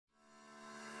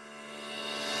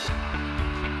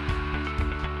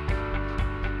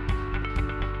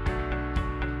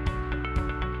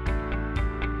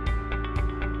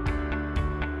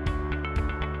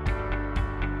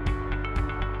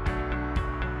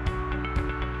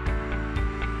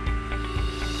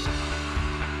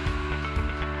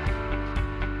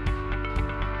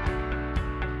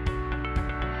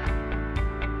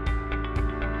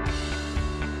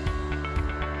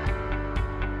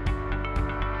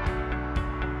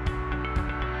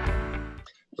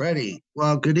Ready.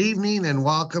 Well, good evening and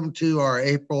welcome to our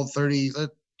April 30th,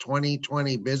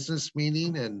 2020 business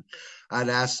meeting. And I'd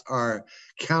ask our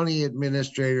county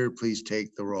administrator, please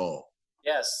take the roll.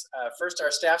 Yes. First, our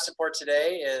staff support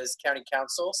today is County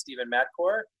Counsel Stephen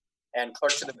Matcourt and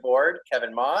Clerk to the Board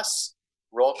Kevin Moss.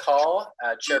 Roll call,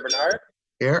 Chair Bernard.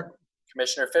 Here.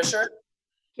 Commissioner Fisher.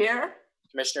 Here.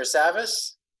 Commissioner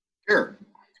Savas. Here.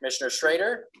 Commissioner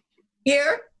Schrader.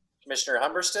 Here. Commissioner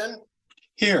Humberston.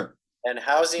 Here. And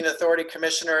Housing Authority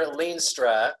Commissioner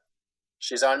Leenstra.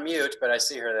 She's on mute, but I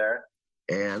see her there.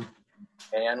 And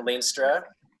Leenstra.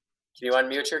 Can you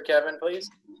unmute her, Kevin, please?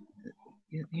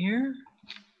 Get here.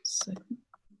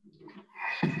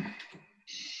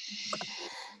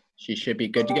 She should be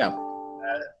good to go.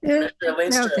 Commissioner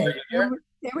Leenstra, Okay. are you here?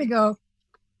 There we go.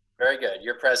 Very good.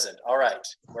 You're present. All right.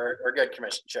 We're good,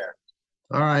 Commissioner Chair.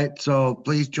 all right, so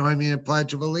please join me in the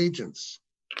Pledge of Allegiance.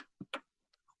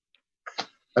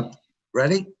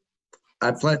 Ready?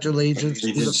 I pledge allegiance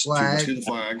to the flag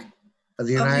of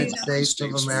the United States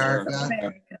of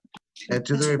America and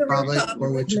to the republic for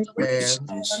which it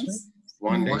stands,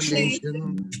 one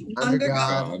nation, under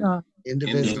God,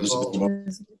 indivisible,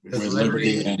 with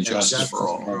liberty and justice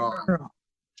for all.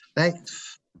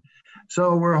 Thanks.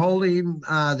 So we're holding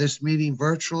this meeting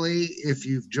virtually. If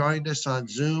you've joined us on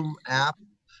Zoom app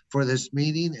for this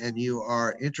meeting and you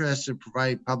are interested in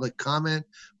providing public comment,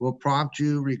 we'll prompt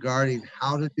you regarding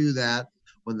how to do that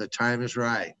when the time is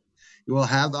right. You will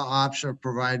have the option of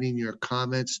providing your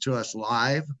comments to us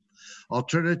live.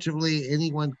 Alternatively,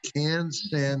 anyone can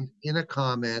send in a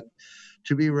comment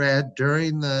to be read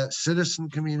during the citizen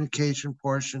communication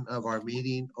portion of our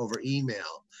meeting over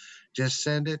email. Just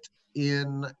send it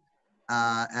in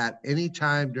at any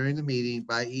time during the meeting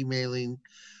by emailing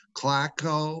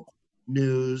ClackCo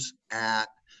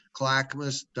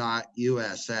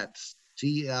news@clackamas.us. That's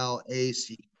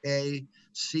CLACKCO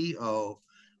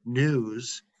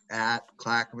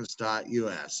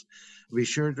news@clackamas.us. Be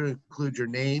sure to include your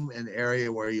name and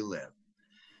area where you live.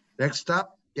 Next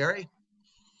up, Gary.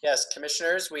 Yes,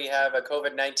 commissioners, we have a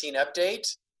COVID-19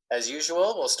 update. As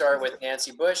usual, we'll start with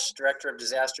Nancy Bush, Director of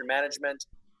Disaster Management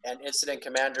and Incident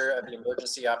Commander of the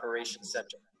Emergency Operations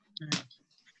Center.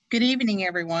 Good evening,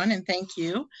 everyone, and thank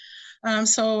you.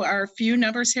 So our few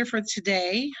numbers here for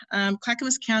today.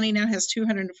 Clackamas County now has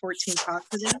 214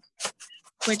 positive,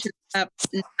 which is up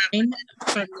 9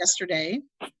 from yesterday.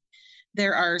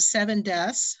 There are 7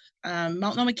 deaths.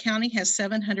 Multnomah County has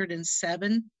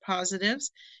 707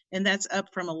 positives, and that's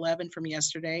up from 11 from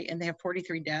yesterday, and they have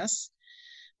 43 deaths.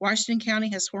 Washington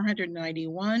County has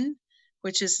 491,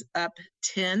 which is up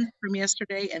 10 from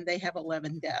yesterday, and they have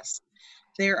 11 deaths.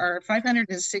 There are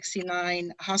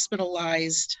 569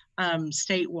 hospitalized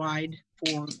statewide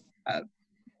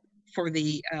for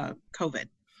the COVID.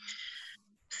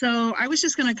 So I was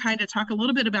just going to kind of talk a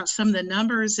little bit about some of the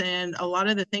numbers and a lot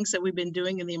of the things that we've been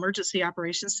doing in the Emergency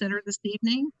Operations Center this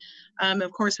evening.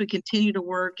 Of course, we continue to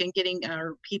work and getting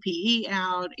our PPE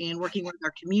out and working with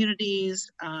our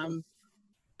communities.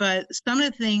 But some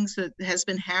of the things that has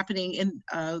been happening in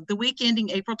the week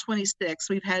ending April 26th,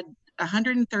 we've had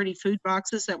 130 food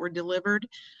boxes that were delivered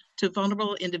to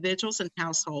vulnerable individuals and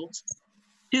households.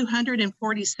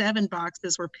 247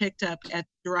 boxes were picked up at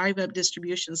drive-up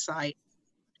distribution site.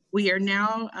 We are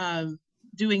now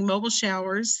doing mobile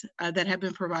showers that have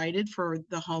been provided for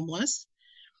the homeless.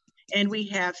 And we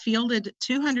have fielded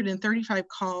 235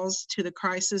 calls to the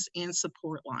crisis and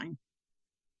support line.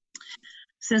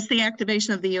 Since the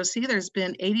activation of the EOC, there's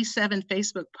been 87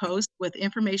 Facebook posts with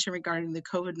information regarding the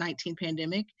COVID-19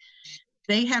 pandemic.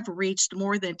 They have reached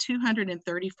more than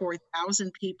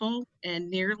 234,000 people,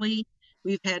 and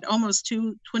we've had almost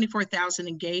 24,000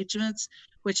 engagements,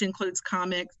 which includes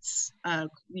comments,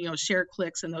 share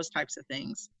clicks and those types of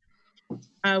things.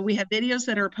 We have videos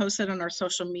that are posted on our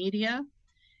social media,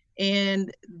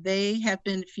 and they have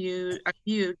been viewed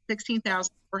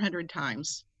 16,400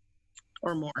 times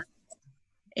or more.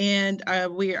 And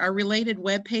our related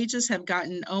web pages have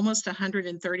gotten almost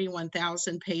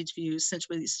 131,000 page views since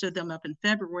we stood them up in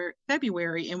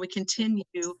February, and we continue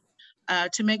to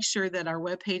make sure that our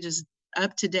web page is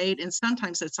up to date, and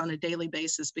sometimes it's on a daily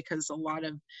basis because a lot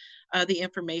of the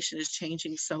information is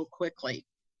changing so quickly.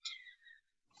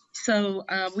 So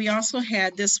we also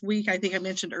had this week, I think I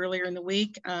mentioned earlier in the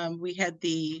week, we had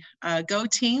the Go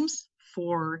teams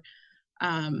for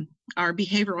our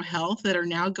behavioral health that are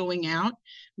now going out.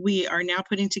 We are now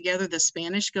putting together the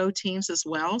Spanish Go teams as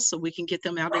well, so we can get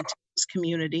them out into those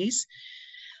communities.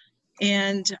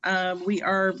 And we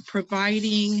are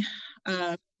providing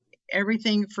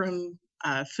everything from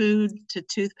food to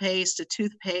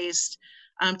toothpaste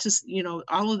just, you know,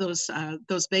 all of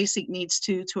those basic needs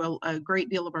to a great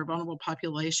deal of our vulnerable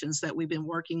populations that we've been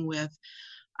working with,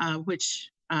 which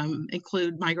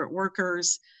include migrant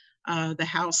workers, the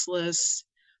houseless,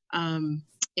 and,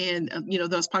 you know,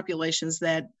 those populations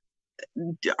that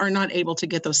are not able to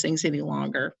get those things any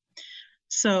longer.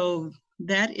 So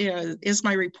that is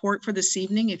my report for this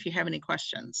evening, if you have any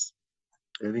questions.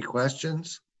 Any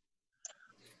questions?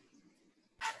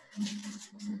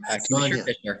 Commissioner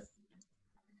Fisher.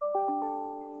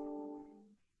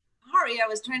 Sorry, I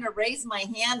was trying to raise my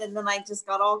hand and then I just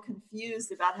got all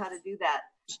confused about how to do that.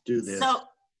 Let's do this.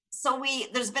 So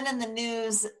there's been in the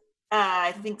news,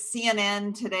 I think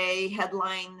CNN today,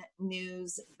 headline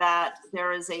news that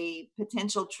there is a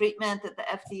potential treatment that the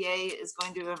FDA is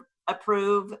going to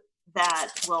approve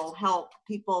that will help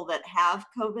people that have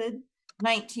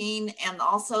COVID-19, and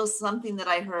also something that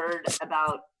I heard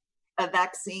about a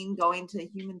vaccine going to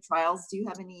human trials. Do you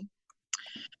have any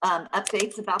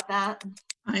updates about that?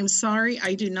 I'm sorry,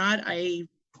 I do not. I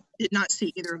did not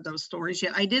see either of those stories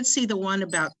yet. I did see the one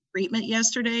about treatment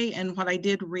yesterday, and what I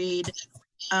did read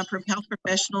from health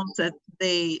professionals that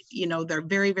they, you know, they're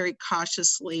very, very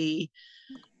cautiously,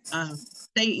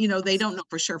 they don't know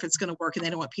for sure if it's going to work, and they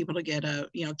don't want people to get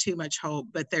too much hope,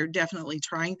 but they're definitely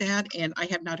trying that. And I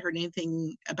have not heard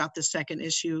anything about the second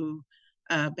issue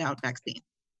about vaccine.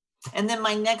 And then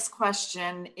my next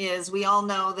question is, we all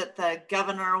know that the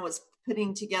governor was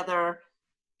putting together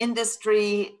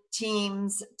industry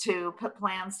teams to put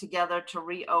plans together to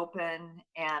reopen.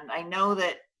 And I know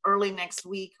that early next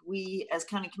week, we as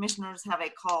county commissioners have a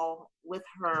call with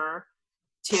her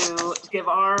to give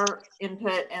our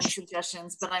input and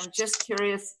suggestions, but I'm just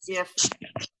curious if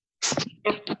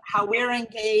how we're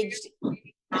engaged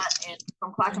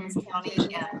from Clackamas County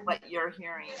and what you're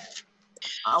hearing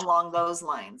along those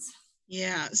lines.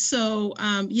 Yeah, so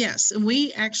yes, and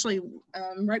we actually,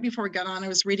 right before we got on, I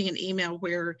was reading an email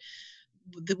where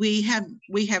we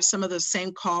have some of those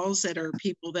same calls that are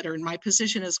people that are in my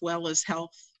position, as well as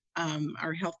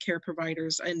our healthcare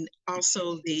providers and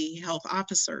also the health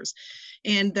officers.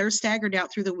 And they're staggered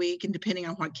out through the week and depending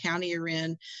on what county you're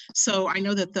in. So I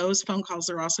know that those phone calls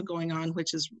are also going on,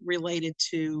 which is related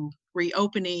to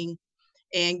reopening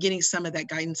and getting some of that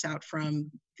guidance out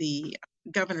from the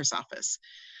governor's office.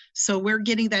 So we're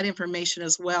getting that information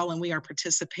as well, and we are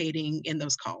participating in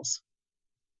those calls.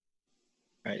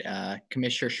 All right,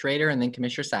 Commissioner Schrader and then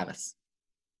Commissioner Savas.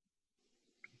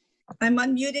 I'm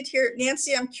unmuted here.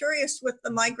 Nancy, I'm curious with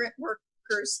the migrant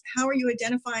workers, how are you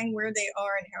identifying where they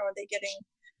are and how are they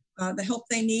getting the help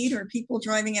they need? Are people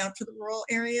driving out to the rural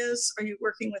areas? Are you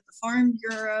working with the Farm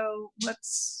Bureau?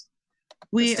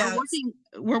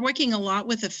 We're working a lot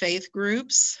with the faith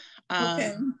groups.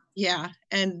 Okay. Yeah,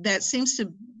 and that seems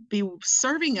to be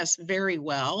serving us very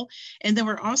well. And then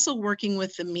we're also working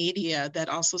with the media that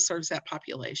also serves that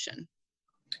population.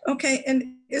 Okay,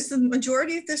 and is the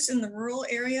majority of this in the rural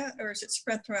area or is it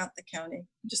spread throughout the county?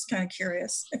 I'm just kind of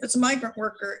curious. If it's a migrant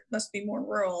worker, it must be more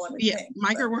rural, I would think.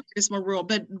 Migrant worker is more rural,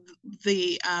 but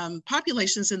the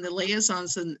populations and the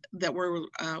liaisons that we're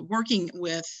working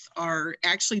with are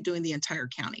actually doing the entire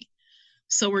county.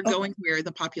 So we're going where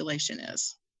the population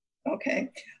is. Okay.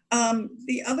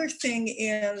 The other thing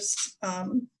is,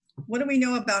 what do we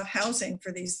know about housing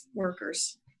for these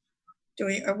workers?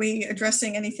 Are we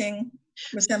addressing anything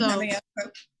with them coming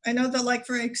out? I know that, like,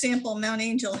 for example, Mount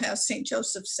Angel has St.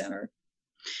 Joseph's Center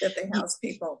that they house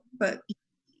people, but.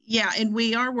 Yeah, and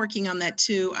we are working on that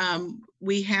too.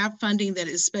 We have funding that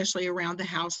is especially around the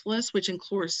houseless, which of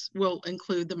course will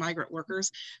include the migrant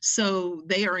workers. So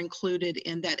they are included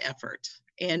in that effort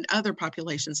and other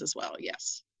populations as well,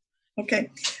 yes.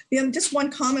 Okay, just one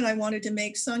comment I wanted to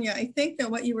make, Sonia. I think that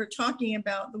what you were talking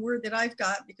about, the word that I've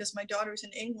got, because my daughter's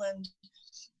in England,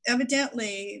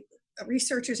 evidently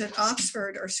researchers at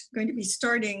Oxford are going to be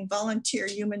starting volunteer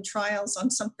human trials on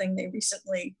something they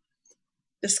recently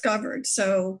discovered.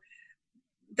 So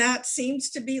that seems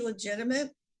to be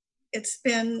legitimate. It's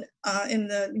been in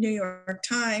the New York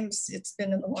Times, it's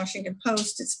been in the Washington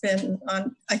Post, it's been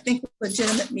on, I think,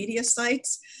 legitimate media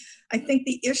sites. I think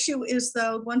the issue is,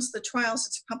 though, once the trials,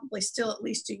 it's probably still at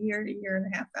least a year to year and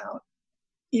a half out,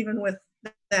 even with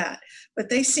that. But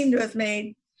they seem to have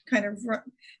made kind of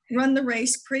run the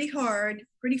race pretty hard,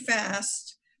 pretty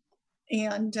fast,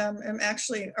 and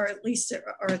actually, or at least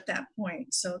are at that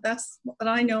point. So that's what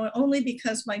I know, only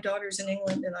because my daughter's in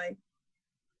England and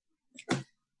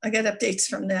I get updates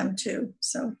from them too.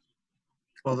 So.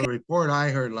 Well, the report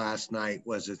I heard last night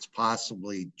was it's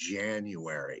possibly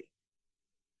January.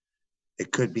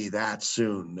 It could be that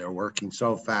soon. They're working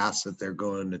so fast that they're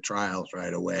going to trials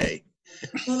right away.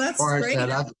 Well, that's great.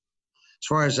 As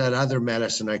far as that other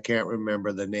medicine, I can't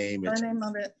remember the name. The name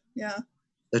of it, yeah.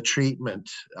 The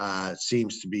treatment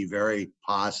seems to be very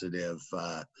positive.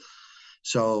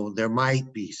 So there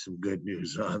might be some good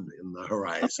news in the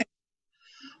horizon.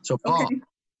 So Paul. Okay.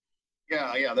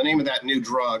 Yeah. The name of that new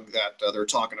drug that they're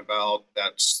talking about,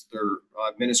 they're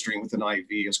administering with an IV,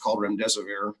 is called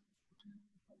remdesivir.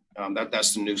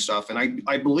 That's the new stuff. And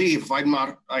I believe what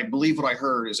I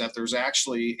heard is that there's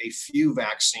actually a few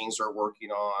vaccines they're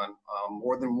working on,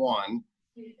 more than one,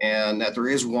 and that there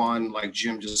is one, like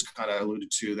Jim just kind of alluded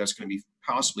to, that's going to be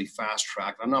possibly fast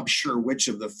tracked. I'm not sure which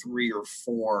of the 3 or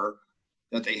 4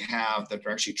 that they have that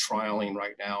they're actually trialing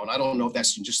right now. And I don't know if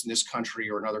that's just in this country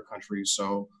or in other countries.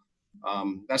 So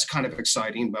that's kind of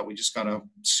exciting, but we just got to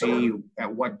see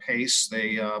at what pace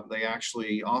they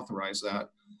actually authorize that.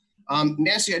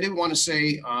 Nancy, I did want to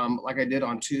say, like I did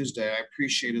on Tuesday, I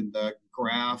appreciated the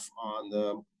graph on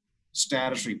the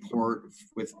status report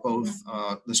with both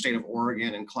the state of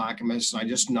Oregon and Clackamas. And I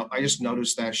just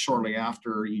noticed that shortly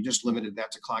after you just limited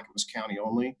that to Clackamas County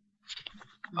only.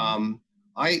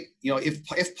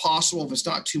 If possible, if it's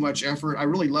not too much effort, I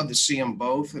really love to see them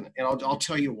both, and I'll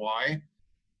tell you why.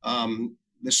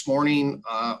 This morning,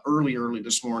 early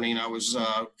this morning, I was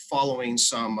following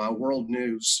some world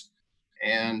news,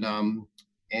 and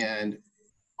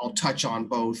I'll touch on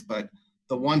both, but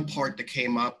the one part that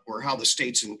came up were how the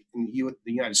states in the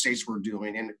United States were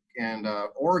doing, and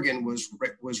Oregon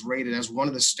was rated as one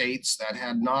of the states that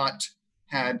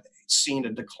had seen a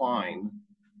decline,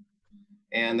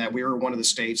 and that we were one of the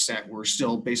states that were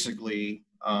still basically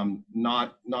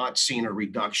not seeing a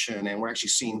reduction, and we're actually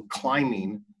seeing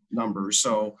climbing numbers.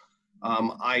 So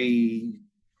I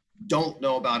don't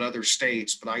know about other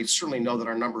states, but I certainly know that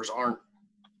our numbers aren't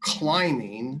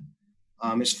climbing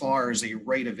as far as a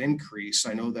rate of increase.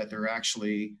 I know that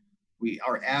we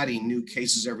are adding new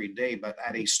cases every day, but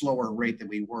at a slower rate than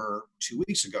we were 2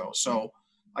 weeks ago. So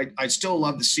I'd still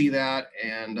love to see that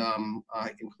and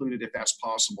include it if that's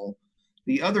possible.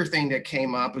 The other thing that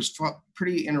came up is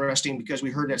pretty interesting, because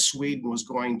we heard that Sweden was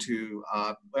going to,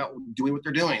 doing what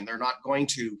they're doing. They're not going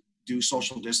to do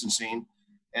social distancing,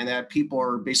 and that people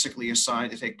are basically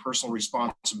assigned to take personal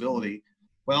responsibility.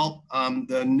 Well,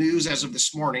 the news as of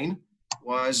this morning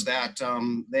was that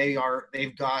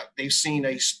they've seen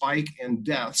a spike in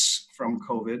deaths from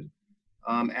COVID.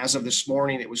 As of this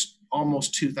morning, it was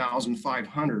almost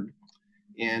 2,500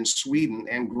 in Sweden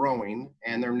and growing,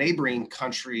 and their neighboring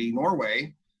country,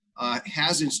 Norway,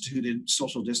 has instituted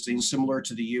social distancing similar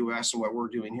to the US and what we're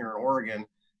doing here in Oregon,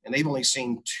 and they've only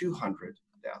seen 200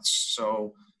 deaths.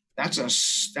 So that's a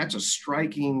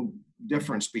striking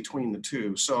difference between the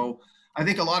two. So I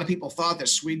think a lot of people thought that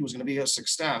Sweden was going to be a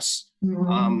success.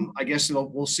 I guess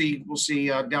we'll see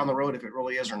down the road if it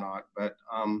really is or not. But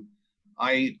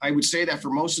I would say that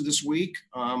for most of this week,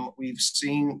 we've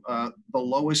seen the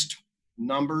lowest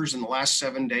numbers in the last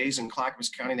 7 days in Clackamas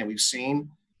County that we've seen.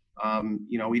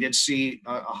 We did see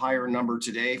a higher number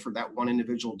today for that one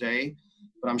individual day,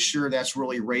 but I'm sure that's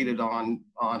really rated on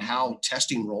how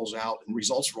testing rolls out and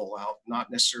results roll out,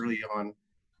 not necessarily on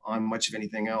much of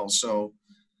anything else. So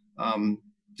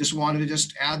just wanted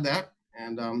to add that,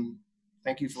 and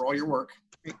thank you for all your work.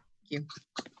 Thank you.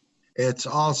 It's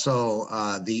also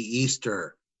the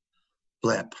Easter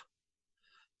blip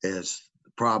is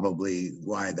probably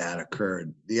why that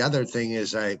occurred. The other thing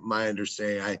is, my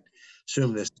understanding, I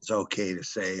assume this is okay to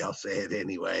say, I'll say it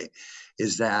anyway,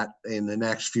 is that in the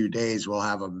next few days, we'll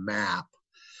have a map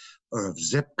of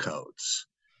zip codes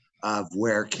of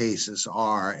where cases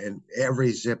are, and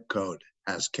every zip code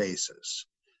has cases,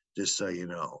 just so you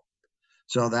know.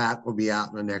 So that will be out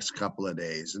in the next couple of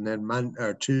days. And then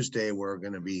Tuesday, we're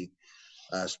going to be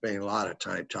spending a lot of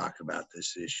time talking about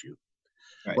this issue.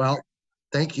 Right. Well,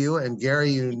 thank you. And Gary,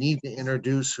 you need to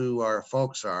introduce who our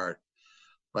folks are,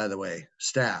 by the way,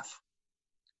 staff.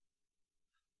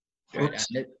 Right.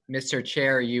 Mr.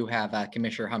 Chair, you have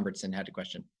Commissioner Humbertson had a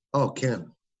question. Oh,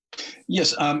 Ken.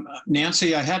 Yes,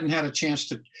 Nancy, I hadn't had a chance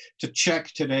to check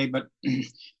today, but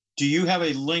do you have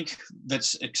a link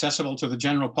that's accessible to the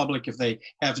general public if they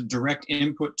have direct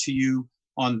input to you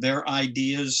on their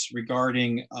ideas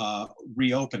regarding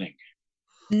reopening?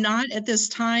 Not at this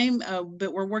time,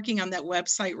 but we're working on that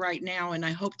website right now, and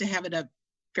I hope to have it up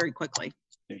very quickly.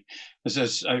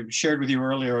 As I shared with you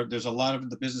earlier, there's a lot of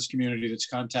the business community that's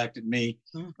contacted me,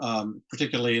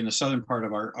 particularly in the southern part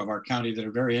of our county, that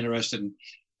are very interested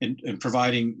in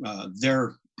providing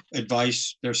their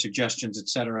advice, their suggestions,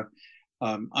 etc.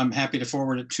 I'm happy to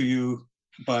forward it to you,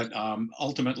 but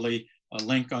ultimately a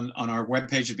link on our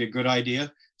webpage would be a good idea,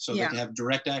 so they can have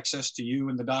direct access to you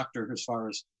and the doctor as far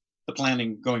as the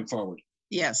planning going forward.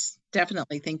 Yes,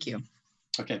 definitely. Thank you.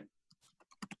 Okay.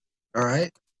 All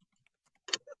right.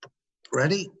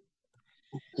 Ready?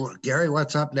 Well, Gary,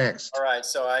 what's up next? All right,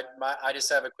 so I just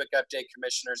have a quick update,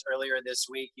 commissioners. Earlier this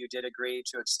week, you did agree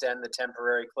to extend the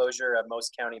temporary closure of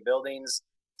most county buildings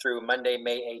through Monday,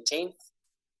 May 18th.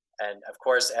 And of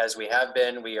course, as we have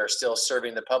been, we are still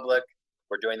serving the public.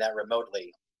 We're doing that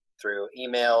remotely through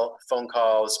email, phone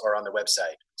calls, or on the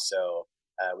website. So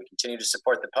we continue to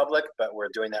support the public, but we're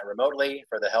doing that remotely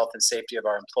for the health and safety of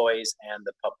our employees and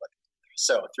the public.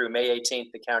 So through May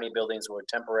 18th, the county buildings will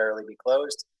temporarily be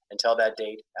closed until that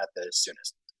date at the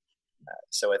soonest.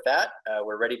 So with that,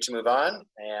 we're ready to move on,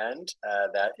 and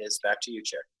that is back to you,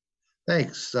 Chair.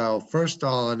 Thanks. So first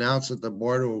I'll announce that the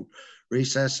board will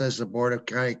recess as the Board of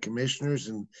County Commissioners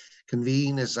and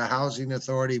convene as the Housing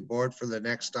Authority Board for the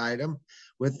next item.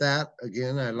 With that,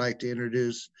 again, I'd like to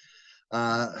introduce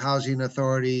Housing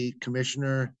Authority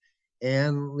Commissioner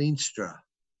Ann Leenstra.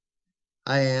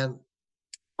 Hi, Ann.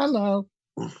 Hello.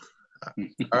 All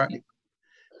right.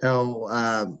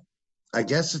 Now, I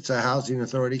guess it's a Housing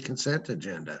Authority consent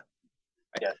agenda.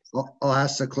 Yes. I'll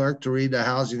ask the clerk to read the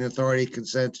Housing Authority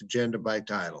consent agenda by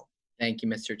title. Thank you,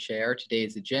 Mr. Chair.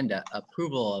 Today's agenda: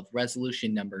 approval of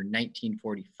resolution number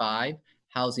 1945,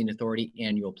 Housing Authority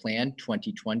Annual Plan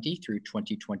 2020 through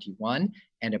 2021,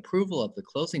 and approval of the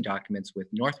closing documents with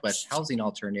Northwest Housing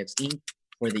Alternatives, Inc.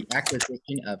 for the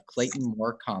acquisition of Clayton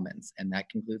Mohr Commons. And that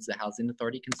concludes the Housing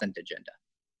Authority consent agenda.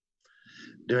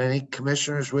 Do any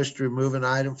commissioners wish to remove an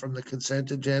item from the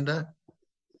consent agenda?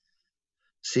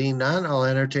 Seeing none, I'll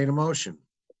entertain a motion.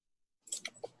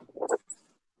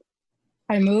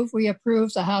 I move we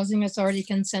approve the Housing Authority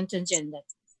consent agenda.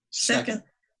 Second.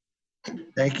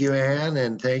 Thank you, Ann,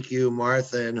 and thank you,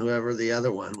 Martha, and whoever the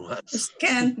other one was. Just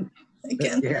Ken.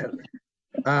 Ken. Yeah.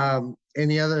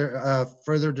 Any other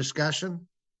further discussion?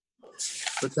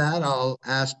 With that, I'll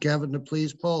ask Kevin to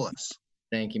please poll us.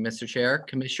 Thank you, Mr. Chair.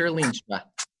 Commissioner Leenstra.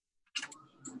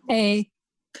 A.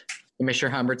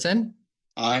 Commissioner Humbertson.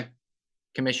 Aye.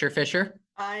 Commissioner Fisher.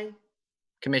 Aye.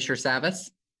 Commissioner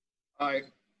Savas. Aye.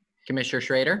 Commissioner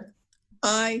Schrader.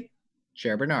 Aye.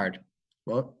 Chair Bernard.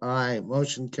 Well, aye,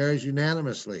 motion carries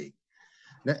unanimously.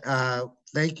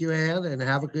 Thank you, Ann, and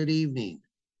have a good evening.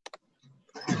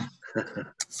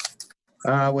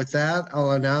 With that,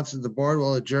 I'll announce that the board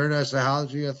will adjourn as the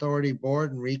Housing Authority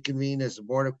Board and reconvene as the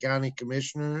Board of County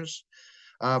Commissioners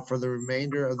for the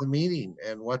remainder of the meeting.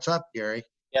 And what's up, Gary?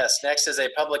 Yes, next is a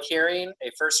public hearing, a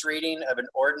first reading of an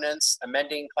ordinance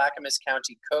amending Clackamas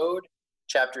County Code,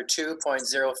 Chapter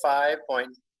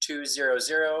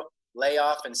 2.05.200,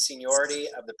 Layoff and Seniority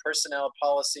of the Personnel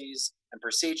Policies and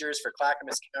Procedures for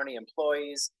Clackamas County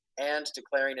Employees and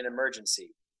declaring an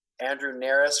emergency. Andrew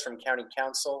Narus from County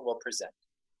Counsel will present.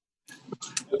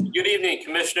 Good evening,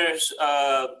 Commissioners.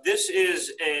 This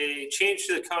is a change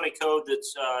to the county code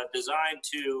that's designed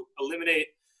to eliminate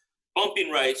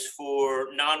bumping rights for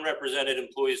non-represented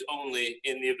employees only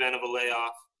in the event of a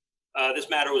layoff. This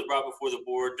matter was brought before the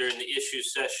board during the issue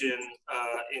session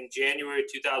in January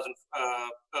 14th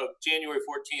of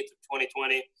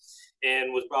 2020,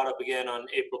 and was brought up again on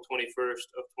April 21st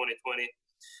of 2020.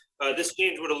 This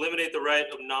change would eliminate the right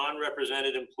of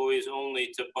non-represented employees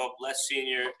only to bump less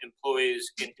senior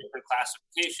employees in different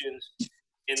classifications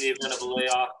in the event of a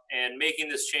layoff, and making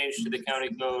this change to the county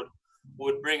code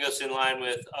would bring us in line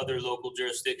with other local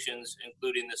jurisdictions,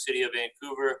 including the city of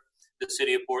Vancouver, the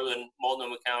city of Portland,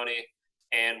 Multnomah County,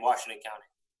 and Washington County.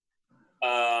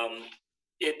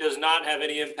 It does not have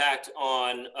any impact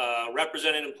on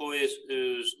represented employees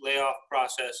whose layoff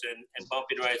process and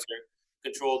bumping rights are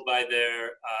controlled by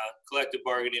their collective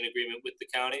bargaining agreement with the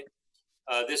county.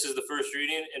 This is the first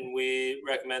reading, and we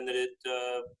recommend that it,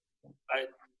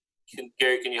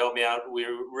 Gary, can you help me out?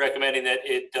 We're recommending that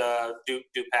it do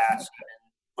pass and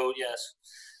vote yes.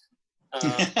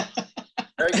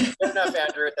 Very good. Good enough,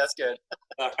 Andrew. That's good.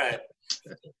 All right.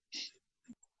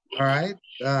 All right.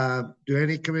 Do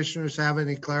any commissioners have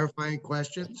any clarifying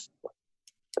questions?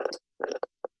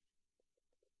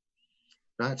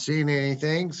 Not seeing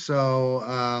anything, so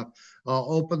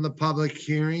I'll open the public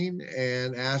hearing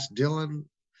and ask Dylan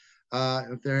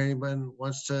if there anyone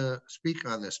wants to speak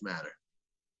on this matter.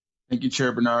 Thank you,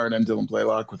 Chair Bernard. I'm Dylan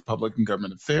Blaylock with Public and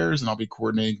Government Affairs, and I'll be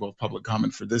coordinating both public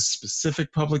comment for this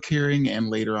specific public hearing and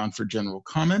later on for general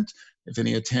comment. If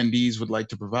any attendees would like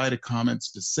to provide a comment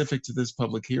specific to this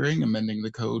public hearing, amending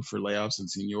the code for layoffs and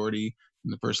seniority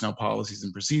and the personnel policies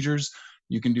and procedures,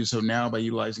 you can do so now by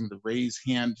utilizing the raise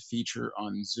hand feature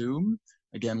on Zoom.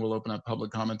 Again, we'll open up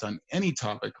public comment on any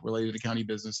topic related to county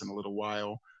business in a little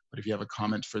while, but if you have a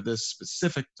comment for this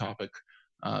specific topic,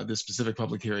 this specific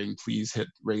public hearing, please hit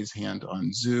raise hand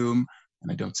on Zoom.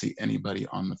 And I don't see anybody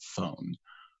on the phone.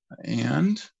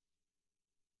 And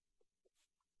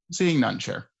seeing none,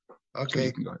 Chair. Okay. So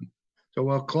you can go ahead. So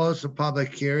we'll close the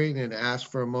public hearing and ask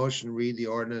for a motion to read the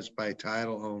ordinance by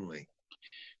title only.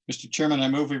 Mr. Chairman, I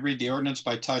move we read the ordinance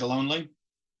by title only. Is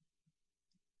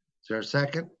there a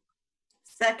second?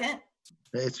 Second.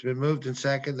 It's been moved and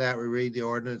second that we read the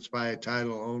ordinance by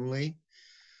title only.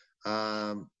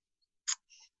 I'll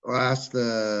ask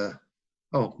the,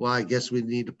 oh, well, I guess we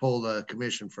need to pull the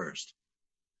commission first.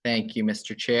 Thank you,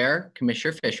 Mr. Chair.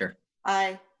 Commissioner Fisher.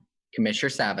 Aye. Commissioner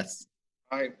Savas.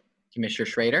 Aye. Commissioner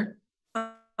Schrader.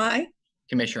 Aye.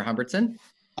 Commissioner Humbertson.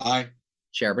 Aye.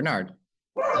 Chair Bernard.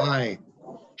 Aye.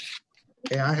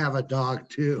 Hey, I have a dog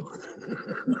too.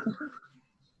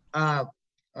 All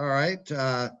right.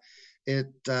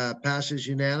 It passes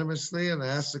unanimously, and I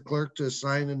ask the clerk to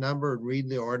assign a number and read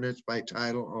the ordinance by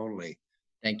title only.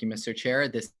 Thank you, Mr. Chair.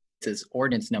 This is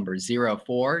ordinance number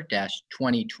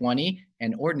 04-2020,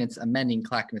 and ordinance amending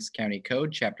Clackamas County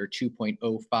Code, Chapter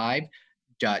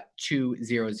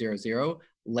 2.05.2000,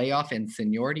 layoff and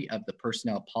seniority of the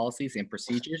personnel policies and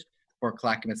procedures for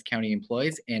Clackamas County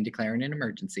employees, and declaring an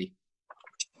emergency.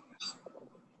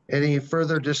 Any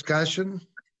further discussion?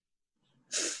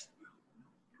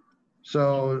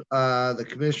 So the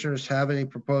commissioners have any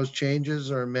proposed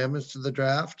changes or amendments to the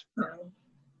draft?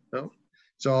 No.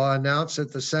 So I'll announce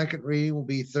that the second reading will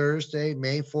be Thursday,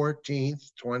 May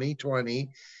 14th,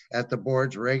 2020 at the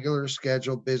board's regular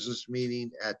scheduled business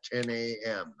meeting at 10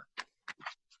 a.m.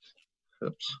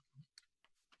 Oops.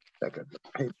 Second.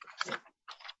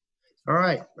 All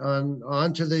right,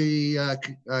 on to the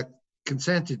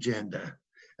consent agenda.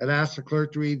 And ask the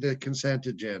clerk to read the consent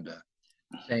agenda.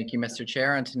 Thank you, Mr.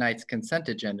 Chair. On tonight's consent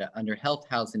agenda, under Health,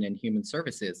 Housing, and Human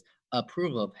Services,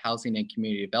 approval of Housing and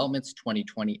Community Development's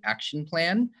 2020 Action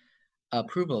Plan,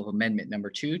 approval of Amendment Number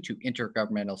 2 to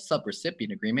Intergovernmental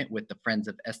Subrecipient Agreement with the Friends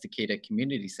of Estacada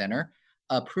Community Center,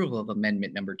 approval of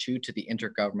Amendment Number 2 to the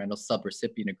Intergovernmental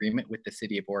Subrecipient Agreement with the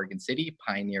City of Oregon City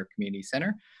Pioneer Community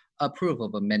Center, approval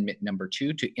of Amendment Number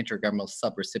 2 to Intergovernmental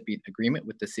Subrecipient Agreement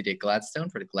with the City of Gladstone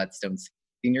for the Gladstone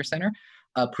Senior Center,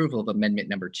 approval of Amendment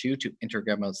Number 2 to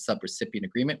Intergovernmental Subrecipient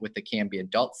Agreement with the Canby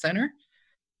Adult Center.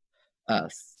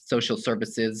 Social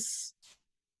Services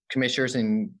Commissioners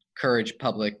encourage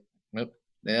public,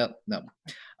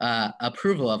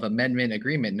 approval of Amendment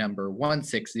Agreement Number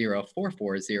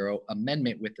 160440,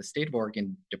 amendment with the State of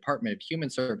Oregon Department of Human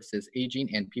Services,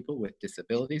 Aging and People with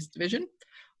Disabilities Division.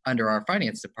 Under our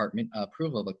Finance Department,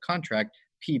 approval of a contract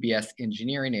PBS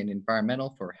Engineering and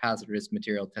Environmental for Hazardous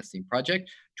Material Testing Project,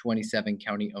 27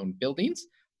 county-owned buildings.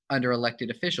 Under Elected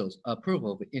Officials,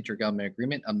 approval of Intergovernmental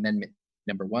Agreement Amendment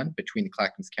Number 1 between the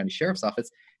Clackamas County Sheriff's Office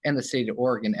and the State of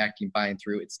Oregon acting by and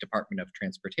through its Department of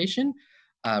Transportation.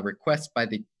 Request by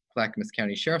the Clackamas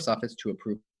County Sheriff's Office to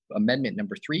approve Amendment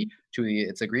Number 3 to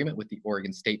its agreement with the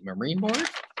Oregon State Marine Board.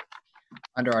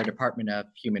 Under our Department of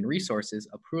Human Resources,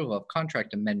 approval of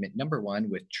Contract Amendment Number 1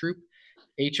 with Troop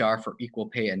HR for equal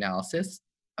pay analysis.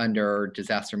 Under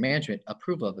Disaster Management,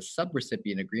 approval of a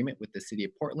subrecipient agreement with the City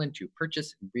of Portland to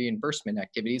purchase and reimbursement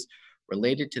activities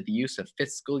related to the use of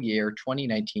fiscal year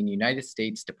 2019 United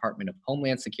States Department of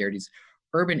Homeland Security's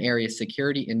Urban Area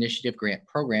Security Initiative Grant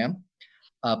Program.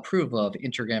 Approval of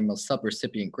Intergovernmental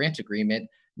Subrecipient Grant Agreement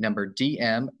number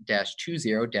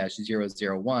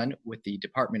DM-20-001 with the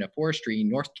Department of Forestry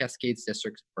North Cascades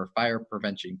District for Fire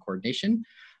Prevention Coordination.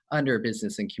 Under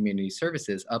Business and Community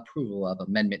Services, approval of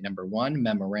Amendment Number 1,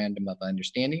 Memorandum of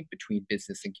Understanding between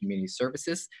Business and Community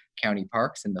Services, County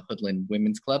Parks, and the Hoodland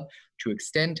Women's Club to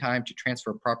extend time to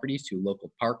transfer properties to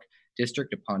local park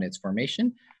district upon its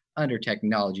formation. Under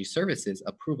Technology Services,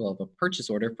 approval of a purchase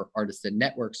order for Artisan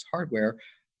Networks hardware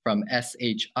from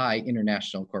SHI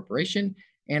International Corporation.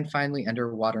 And finally,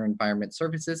 under Water Environment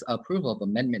Services, approval of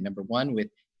Amendment Number 1 with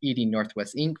Eating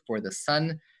Northwest Inc. for the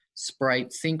Sun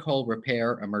Sprite sinkhole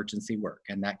repair emergency work.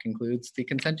 And that concludes the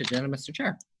consent agenda, Mr.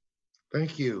 Chair.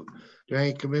 Thank you. Do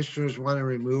any commissioners want to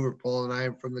remove or pull an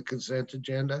item from the consent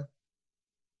agenda?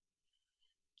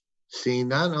 Seeing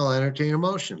none, I'll entertain a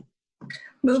motion.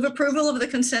 Move approval of the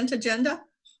consent agenda.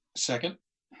 Second.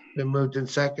 Been moved and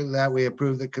seconded that we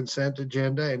approve the consent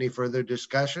agenda. Any further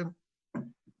discussion?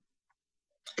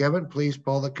 Kevin, please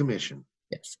poll the commission.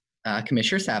 Yes.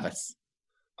 Commissioner Savas.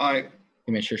 Aye.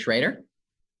 Commissioner Schrader.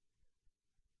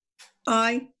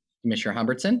 Aye. Commissioner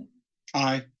Humbertson.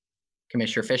 Aye.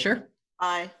 Commissioner Fisher.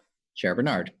 Aye. Chair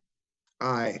Bernard.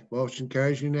 Aye. Motion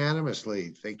carries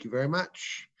unanimously. Thank you very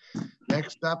much.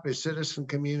 Next up is citizen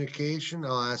communication.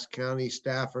 I'll ask County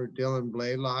Staffer Dylan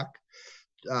Blaylock,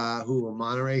 who will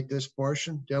moderate this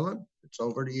portion. Dylan, it's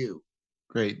over to you.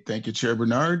 Great. Thank you, Chair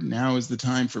Bernard. Now is the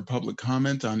time for public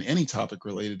comment on any topic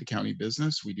related to county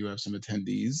business. We do have some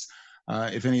attendees.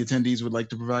 If any attendees would like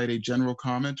to provide a general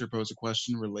comment or pose a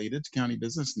question related to county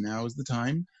business, now is the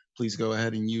time. Please go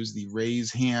ahead and use the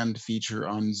raise hand feature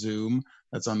on Zoom.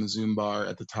 That's on the Zoom bar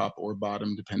at the top or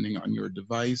bottom, depending on your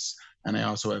device. And I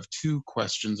also have 2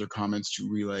 questions or comments to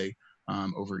relay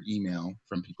over email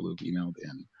from people who've emailed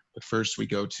in. But first we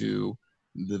go to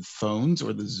the phones,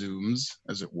 or the Zooms,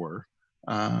 as it were.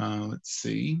 Let's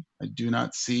see. I do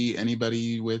not see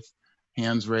anybody with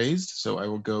hands raised, so I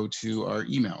will go to our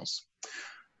emails.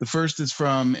 The first is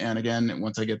from, and again,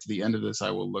 once I get to the end of this, I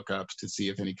will look up to see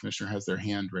if any commissioner has their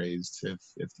hand raised,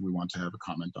 if we want to have a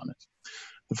comment on it.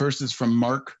 The first is from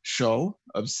Mark Shull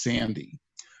of Sandy.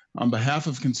 On behalf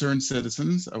of concerned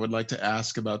citizens, I would like to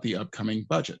ask about the upcoming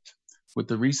budget. With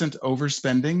the recent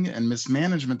overspending and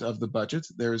mismanagement of the budget,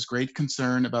 there is great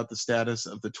concern about the status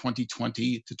of the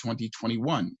 2020 to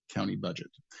 2021 county budget.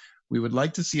 We would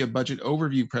like to see a budget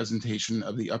overview presentation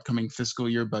of the upcoming fiscal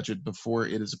year budget before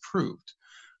it is approved.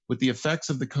 With the effects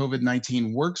of the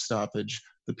COVID-19 work stoppage,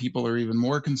 the people are even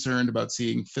more concerned about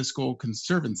seeing fiscal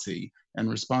conservancy and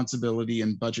responsibility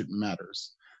in budget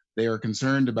matters. They are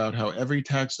concerned about how every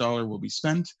tax dollar will be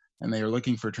spent, and they are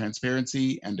looking for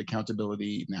transparency and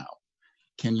accountability now.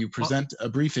 Can you present a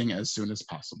briefing as soon as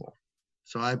possible?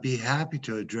 So I'd be happy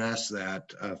to address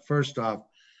that. First off,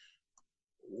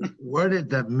 where did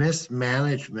the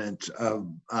mismanagement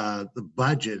of the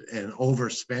budget and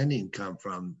overspending come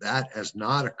from? That has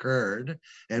not occurred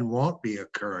and won't be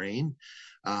occurring.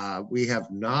 We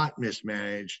have not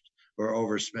mismanaged or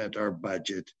overspent our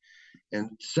budget.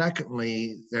 And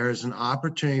secondly, there is an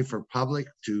opportunity for public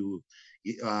to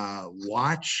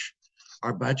watch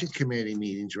our budget committee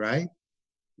meetings, right?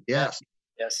 Yes.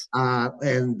 Yes.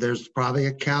 And there's probably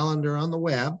a calendar on the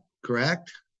web,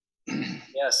 correct?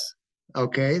 Yes.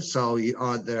 Okay, so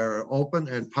they're open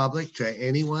and public to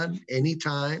anyone,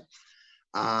 anytime.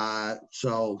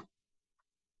 So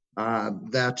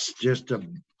that's just a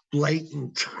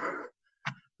blatant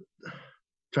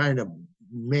trying to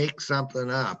make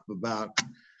something up about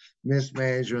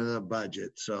mismanagement of the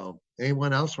budget. So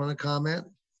anyone else want to comment?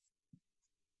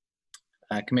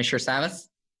 Commissioner Savas?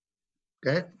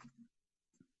 Okay.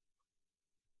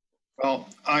 Well,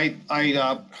 I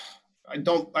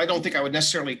don't think I would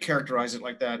necessarily characterize it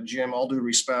like that, Jim. All due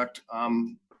respect.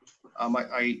 You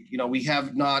know, we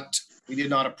did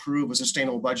not approve a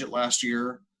sustainable budget last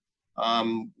year,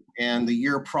 and the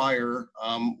year prior,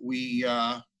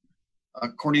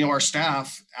 according to our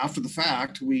staff, after the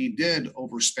fact, we did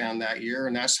overspend that year,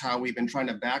 and that's how we've been trying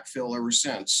to backfill ever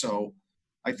since. So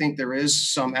I think there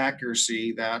is some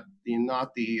accuracy that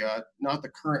not the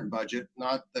current budget,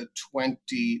 not the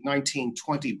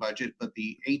 2019-20 budget, but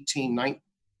the 18-19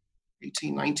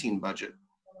 budget,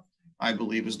 I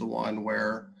believe, is the one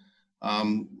where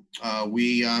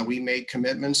we made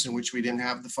commitments in which we didn't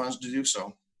have the funds to do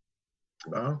so.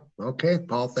 Well, okay,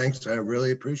 Paul, thanks. I really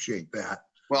appreciate that.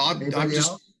 Well, I'm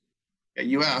just, yeah,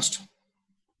 you asked.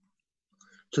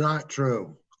 It's not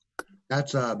true.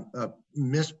 That's a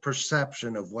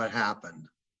misperception of what happened.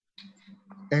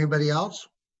 Anybody else?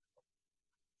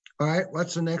 All right,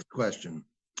 what's the next question?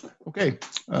 Okay,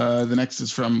 the next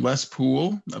is from Les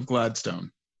Poole of Gladstone.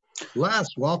 Les,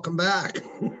 welcome back.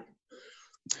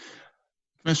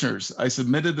 Commissioners, I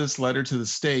submitted this letter to the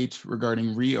state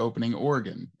regarding reopening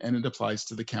Oregon, and it applies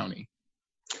to the county.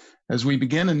 As we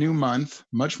begin a new month,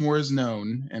 much more is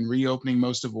known, and reopening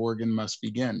most of Oregon must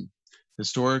begin.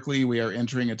 Historically, we are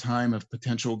entering a time of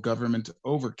potential government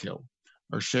overkill.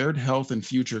 Our shared health and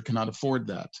future cannot afford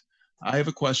that. I have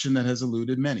a question that has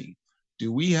eluded many.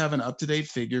 Do we have an up-to-date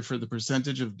figure for the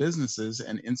percentage of businesses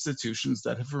and institutions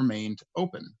that have remained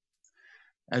open?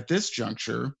 At this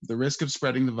juncture, the risk of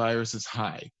spreading the virus is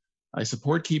high. I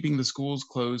support keeping the schools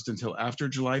closed until after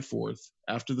July 4th,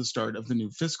 after the start of the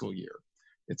new fiscal year.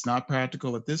 It's not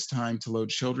practical at this time to load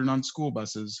children on school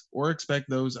buses or expect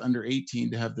those under 18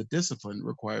 to have the discipline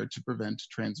required to prevent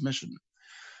transmission.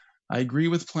 I agree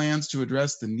with plans to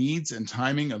address the needs and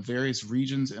timing of various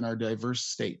regions in our diverse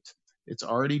state. It's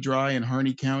already dry in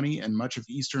Harney County and much of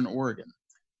eastern Oregon.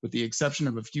 With the exception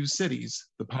of a few cities,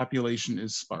 the population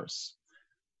is sparse.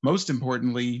 Most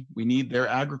importantly, we need their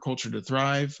agriculture to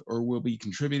thrive or we'll be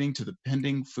contributing to the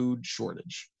pending food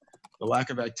shortage. The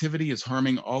lack of activity is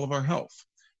harming all of our health.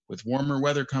 With warmer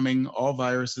weather coming, all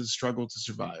viruses struggle to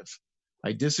survive.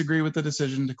 I disagree with the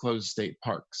decision to close state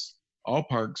parks. All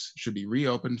parks should be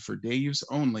reopened for day use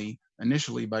only,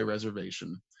 initially by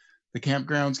reservation. The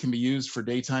campgrounds can be used for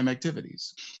daytime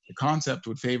activities. The concept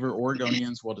would favor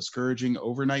Oregonians while discouraging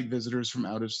overnight visitors from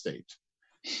out of state.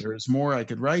 There is more I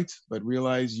could write, but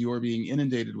realize you're being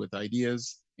inundated with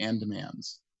ideas and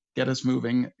demands. Get us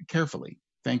moving carefully.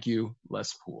 Thank you,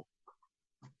 Les Poole.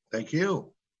 Thank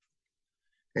you.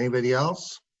 Anybody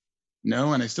else?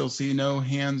 No, and I still see no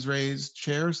hands raised,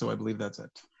 Chair, so I believe that's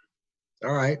it.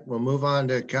 All right, we'll move on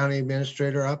to County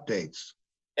Administrator updates.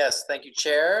 Yes, thank you,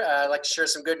 Chair. I'd like to share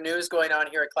some good news going on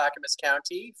here at Clackamas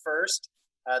County. First,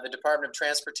 the Department of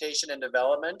Transportation and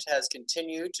Development has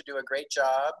continued to do a great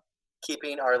job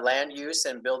keeping our land use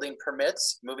and building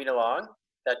permits moving along.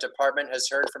 That department has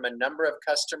heard from a number of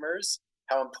customers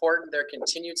how important their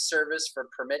continued service for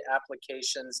permit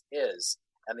applications is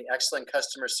and the excellent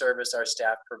customer service our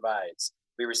staff provides.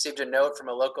 We received a note from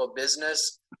a local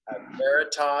business,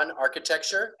 Marathon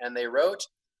Architecture, and they wrote,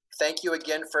 "Thank you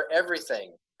again for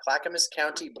everything. Clackamas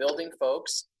County building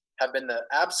folks have been the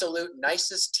absolute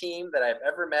nicest team that I've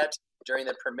ever met during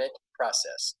the permit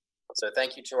process." So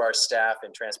thank you to our staff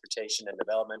in Transportation and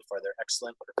Development for their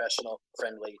excellent, professional,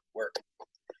 friendly work.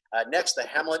 Next, the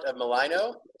Hamlet of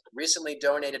Malino recently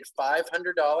donated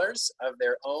 $500 of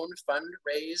their own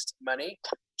fund-raised money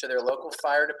to their local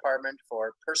fire department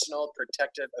for personal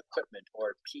protective equipment,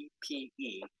 or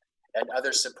PPE, and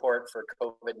other support for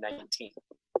COVID-19.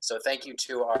 So thank you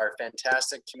to our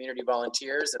fantastic community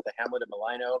volunteers at the Hamlet of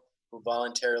Malino who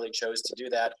voluntarily chose to do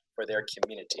that for their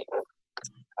community.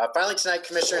 Finally tonight,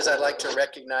 Commissioners, I'd like to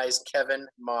recognize Kevin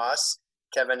Moss.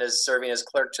 Kevin is serving as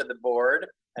clerk to the board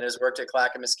and has worked at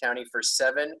Clackamas County for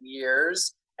 7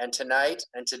 years. And tonight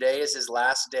and today is his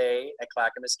last day at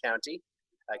Clackamas County.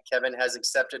 Kevin has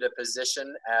accepted a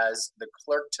position as the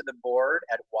clerk to the board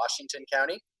at Washington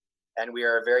County. And we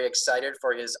are very excited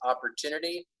for his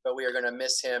opportunity, but we are going to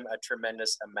miss him a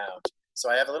tremendous amount. So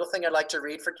I have a little thing I'd like to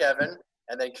read for Kevin.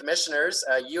 And then Commissioners,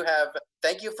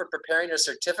 thank you for preparing a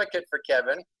certificate for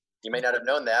Kevin. You may not have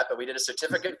known that, but we did a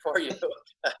certificate for you,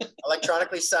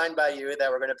 electronically signed by you, that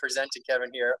we're going to present to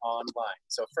Kevin here online.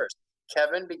 So first,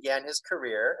 Kevin began his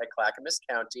career at Clackamas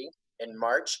County in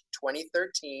March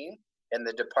 2013 in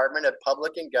the Department of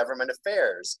Public and Government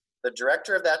Affairs. The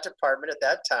director of that department at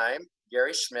that time,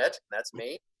 Gary Schmidt, that's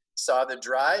me, saw the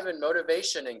drive and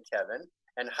motivation in Kevin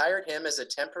and hired him as a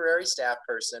temporary staff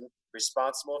person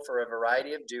responsible for a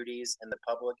variety of duties in the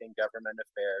Public and Government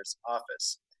Affairs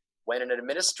office. When an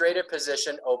administrative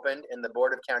position opened in the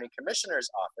Board of County Commissioners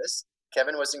office,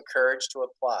 Kevin was encouraged to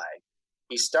apply.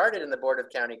 He started in the Board of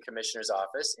County Commissioners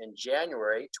office in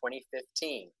January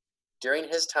 2015. During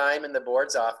his time in the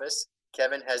board's office,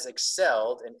 Kevin has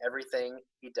excelled in everything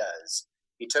he does.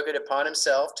 He took it upon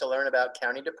himself to learn about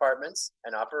county departments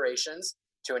and operations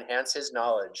to enhance his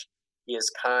knowledge. He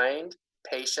is kind,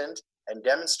 patient, and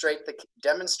demonstrates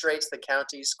the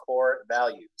county's core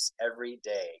values every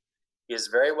day. He is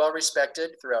very well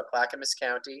respected throughout Clackamas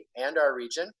County and our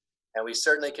region, and we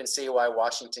certainly can see why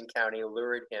Washington County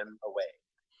lured him away.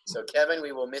 So Kevin,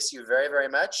 we will miss you very, very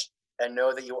much, and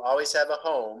know that you always have a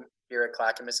home here at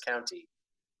Clackamas County.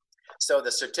 So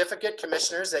the certificate,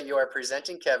 Commissioners, that you are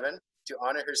presenting Kevin to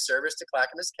honor his service to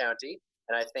Clackamas County,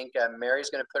 and I think Mary's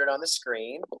going to put it on the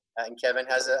screen, and Kevin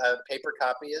has a paper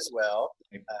copy as well.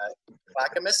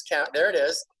 Clackamas County, there it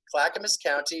is. Clackamas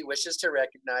County wishes to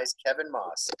recognize Kevin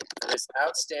Moss for his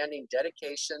outstanding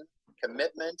dedication,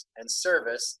 commitment, and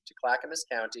service to Clackamas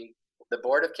County, the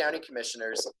Board of County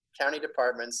Commissioners, county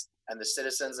departments, and the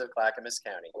citizens of Clackamas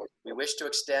County. We wish to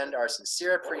extend our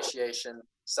sincere appreciation,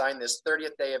 signed this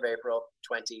 30th day of April,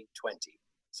 2020.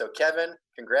 So Kevin,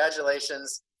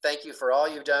 congratulations. Thank you for all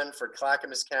you've done for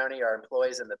Clackamas County, our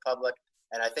employees, and the public.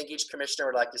 And I think each commissioner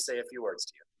would like to say a few words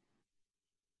to you.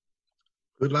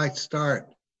 Who'd like to start?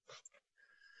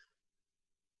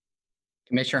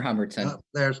 Commissioner Humbertson. Oh,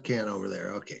 there's Ken over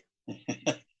there. Okay.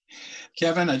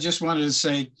 Kevin, I just wanted to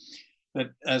say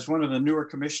that as one of the newer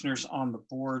commissioners on the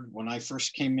board, when I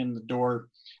first came in the door,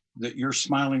 that your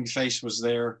smiling face was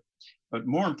there. But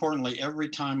more importantly, every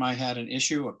time I had an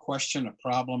issue, a question, a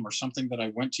problem, or something that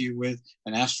I went to you with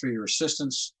and asked for your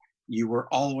assistance, you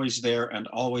were always there and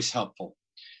always helpful.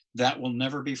 That will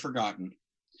never be forgotten.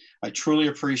 I truly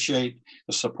appreciate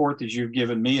the support that you've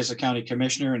given me as a county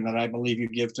commissioner and that I believe you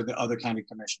give to the other county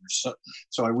commissioners.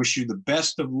 So I wish you the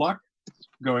best of luck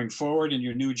going forward in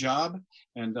your new job.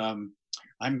 And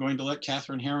I'm going to let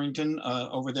Catherine Harrington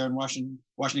over there in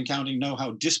Washington County know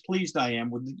how displeased I am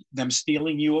with them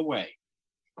stealing you away.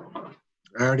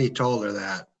 I already told her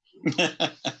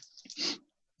that.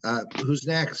 Who's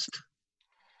next?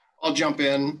 I'll jump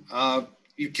in.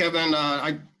 Kevin,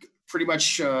 I pretty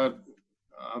much,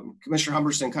 Commissioner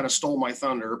Humbertson kind of stole my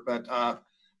thunder, but I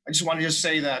just wanted to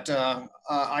say that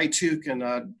I too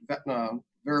can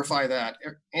verify that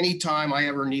anytime I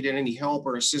ever needed any help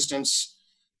or assistance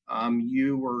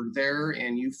You were there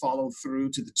and you followed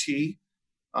through to the T.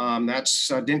 That's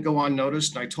didn't go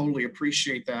unnoticed, and I totally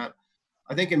appreciate that.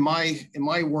 I think in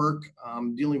my work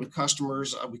dealing with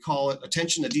customers, we call it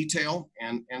attention to detail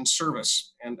and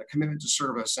service and a commitment to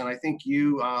service. And I think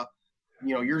your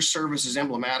service is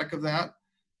emblematic of that.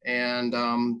 And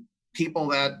people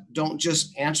that don't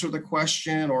just answer the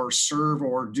question or serve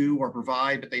or do or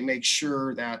provide, but they make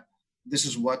sure that this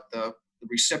is what the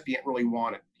recipient really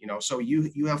wanted. So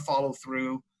you have followed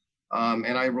through,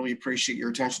 and I really appreciate your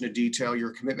attention to detail,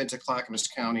 your commitment to Clackamas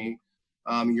County,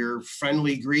 your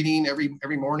friendly greeting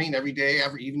every morning, every day,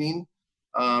 every evening,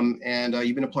 and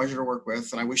you've been a pleasure to work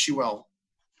with, and I wish you well.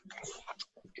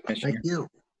 Thank you.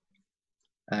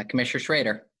 Commissioner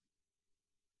Schrader.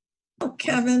 Oh,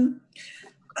 Kevin,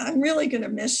 I'm really going to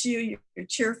miss you. You're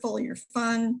cheerful, you're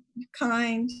fun, you're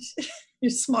kind,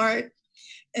 you're smart,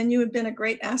 and you have been a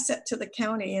great asset to the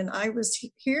county. And I was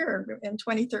here in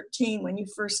 2013 when you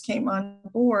first came on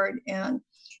board, and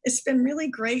it's been really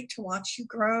great to watch you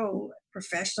grow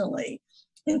professionally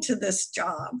into this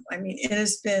job. I mean, it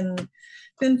has been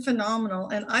phenomenal.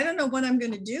 And I don't know what I'm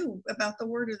going to do about the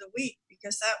word of the week,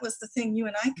 because that was the thing you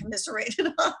and I commiserated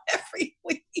on every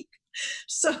week.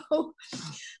 So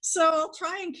I'll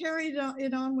try and carry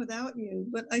it on without you.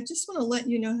 But I just want to let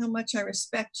you know how much I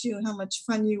respect you, how much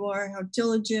fun you are, how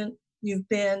diligent you've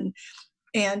been,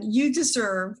 and you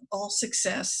deserve all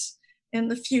success in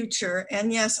the future.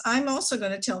 And yes, I'm also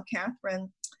going to tell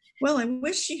Catherine, well, I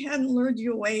wish she hadn't lured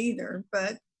you away either,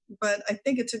 but I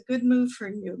think it's a good move for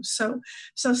you. So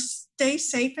stay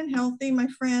safe and healthy, my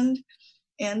friend.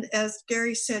 And as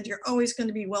Gary said, you're always going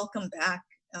to be welcome back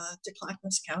to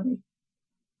Clackamas County.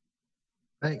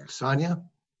 Thanks. Sonia?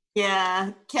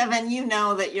 Yeah, Kevin, you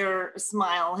know that your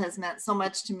smile has meant so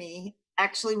much to me.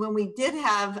 Actually, when we did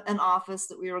have an office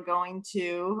that we were going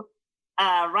to,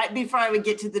 right before I would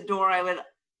get to the door, I would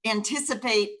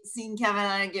anticipate seeing Kevin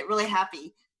and I'd get really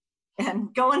happy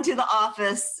and go into the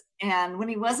office. And when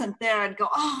he wasn't there, I'd go,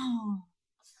 oh.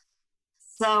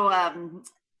 So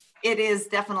it is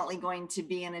definitely going to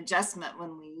be an adjustment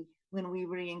when we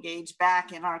re-engage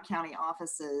back in our county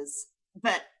offices.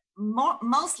 But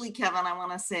mostly, Kevin, I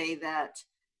want to say that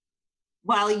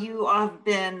while you have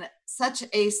been such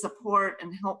a support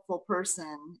and helpful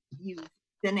person, you've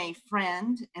been a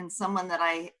friend and someone that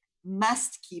I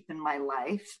must keep in my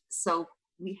life. So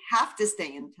we have to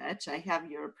stay in touch. I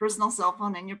have your personal cell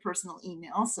phone and your personal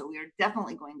email, so we are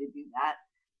definitely going to do that.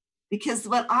 Because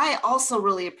what I also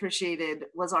really appreciated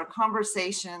was our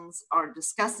conversations, our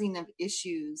discussing of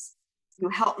issues. You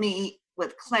helped me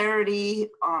with clarity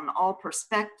on all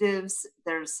perspectives.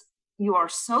 You are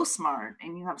so smart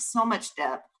and you have so much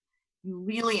depth. You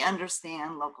really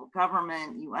understand local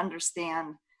government. You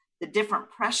understand the different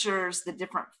pressures, the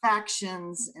different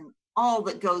factions, and all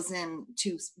that goes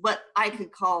into what I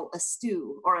could call a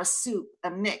stew or a soup,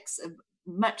 a mix of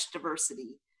much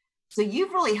diversity. So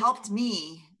you've really helped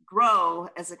me grow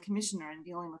as a commissioner in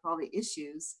dealing with all the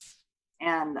issues.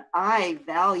 And I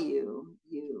value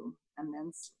you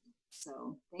immensely.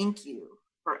 So thank you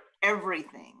for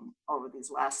everything over these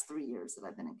last 3 years that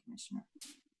I've been a commissioner.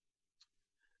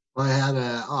 Well, I had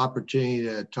an opportunity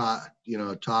to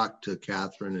talk to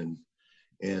Catherine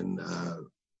and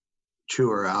chew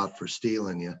her out for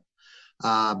stealing you.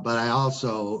 But I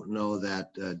also know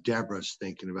that Deborah's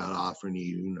thinking about offering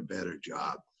you even a better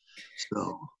job.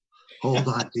 So hold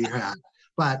on to your hat.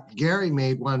 But Gary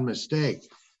made one mistake.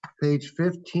 Page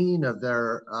 15 of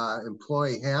their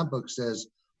employee handbook says,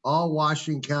 all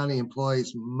Washington County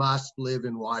employees must live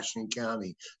in Washington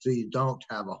County, so you don't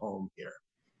have a home here.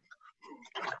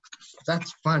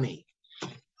 That's funny.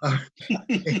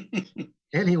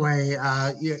 Anyway,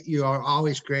 you are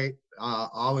always great.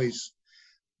 Always,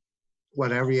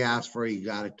 whatever you ask for, you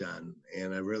got it done.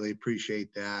 And I really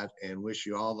appreciate that and wish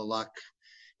you all the luck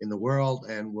in the world,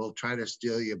 and we'll try to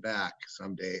steal you back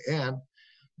someday. And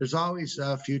there's always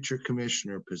a future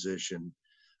commissioner position.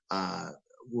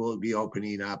 We'll be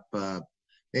opening up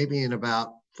maybe in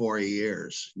about 4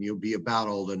 years. You'll be about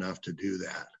old enough to do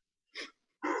that.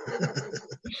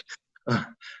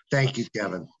 Thank you,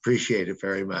 Kevin. Appreciate it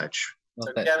very much.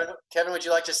 So Kevin, would you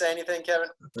like to say anything, Kevin?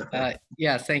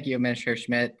 Yes, thank you, Administrator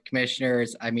Schmidt.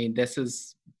 Commissioners, I mean, this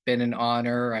has been an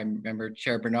honor. I remember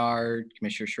Chair Bernard,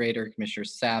 Commissioner Schrader, Commissioner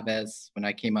Savas. When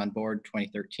I came on board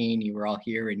 2013, you were all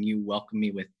here and you welcomed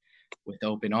me with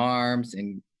open arms,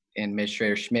 and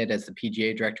Administrator Schmidt, as the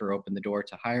PGA director, opened the door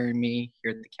to hiring me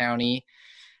here at the county,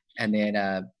 and then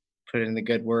put in the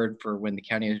good word for when the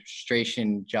county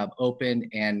administration job opened.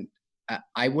 And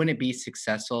I wouldn't be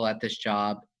successful at this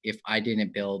job if I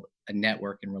didn't build a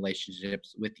network and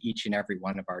relationships with each and every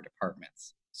one of our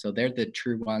departments. So they're the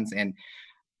true ones. And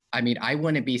I mean, I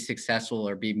wouldn't be successful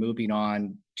or be moving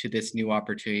on to this new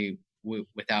opportunity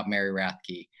without Mary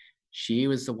Rathke. She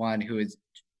was the one who's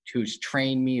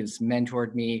trained me, who's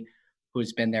mentored me,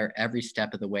 who's been there every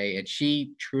step of the way. And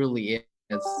she truly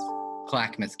is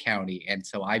Clackamas County. And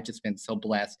so I've just been so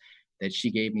blessed that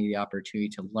she gave me the opportunity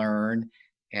to learn.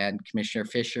 And Commissioner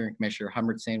Fisher and Commissioner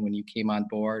Humbertson, when you came on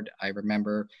board, I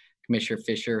remember Commissioner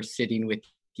Fisher sitting with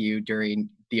you during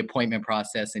the appointment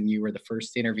process, and you were the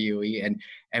first interviewee,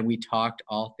 and we talked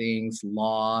all things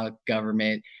law,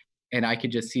 government, and I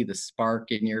could just see the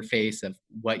spark in your face of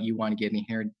what you want to get in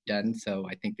here done. So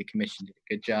I think the commission did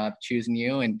a good job choosing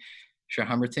you. And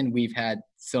Commissioner Humbertson, we've had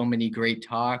so many great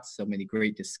talks, so many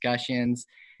great discussions,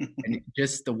 and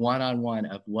just the one-on-one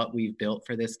of what we've built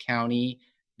for this county.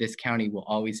 This county will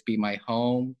always be my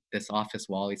home. This office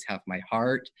will always have my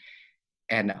heart.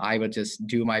 And I will just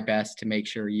do my best to make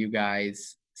sure you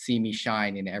guys see me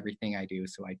shine in everything I do.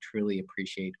 So I truly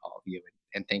appreciate all of you,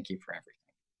 and thank you for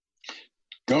everything.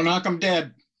 Go knock them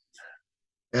dead.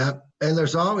 Yeah, and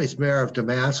there's always Mayor of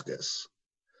Damascus.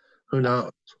 Who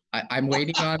knows? I'm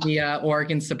waiting on the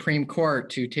Oregon Supreme Court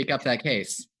to take up that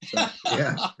case. So.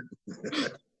 Yeah.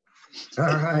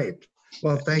 All right.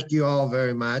 Well, thank you all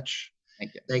very much.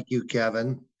 Thank you. Thank you,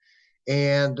 Kevin.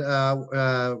 And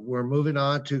we're moving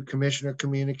on to Commissioner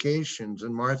Communications.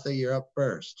 And Martha, you're up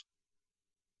first.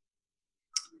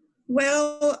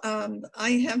 Well,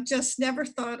 I have just never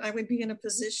thought I would be in a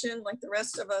position like the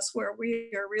rest of us where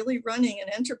we are really running an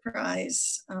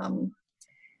enterprise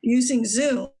using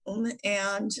Zoom.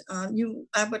 And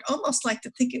I would almost like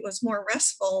to think it was more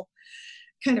restful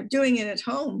kind of doing it at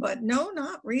home, but no,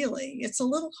 not really. It's a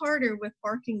little harder with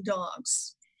barking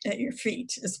dogs at your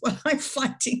feet is what I'm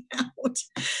finding out.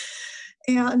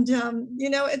 And,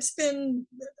 it's been,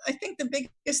 I think the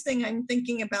biggest thing I'm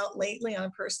thinking about lately on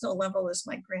a personal level is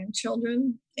my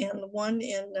grandchildren. And the one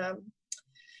in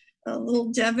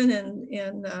little Devin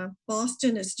in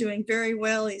Boston is doing very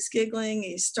well. He's giggling,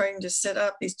 he's starting to sit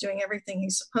up, he's doing everything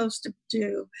he's supposed to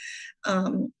do.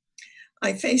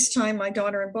 I FaceTime my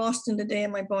daughter in Boston today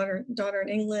and my daughter in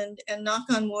England, and knock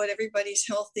on wood, everybody's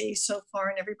healthy so far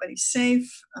and everybody's safe.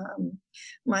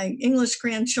 My English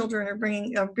grandchildren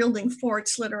are building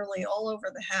forts literally all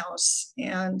over the house.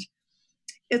 And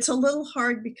it's a little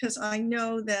hard because I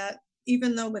know that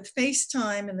even though with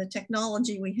FaceTime and the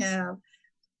technology we have,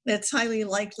 it's highly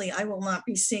likely I will not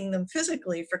be seeing them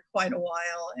physically for quite a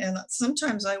while. And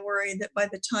sometimes I worry that by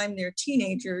the time they're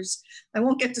teenagers, I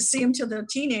won't get to see them till they're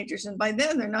teenagers. And by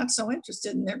then they're not so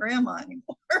interested in their grandma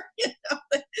anymore.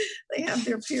 They have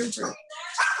their peer group.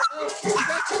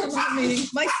 Meeting.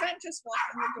 My friend just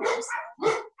walked in the door.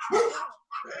 So.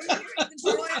 Are you hearing the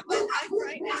joy of my life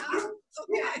right now?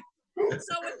 Okay.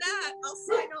 So with that, I'll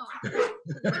sign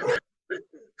off.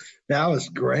 That was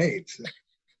great.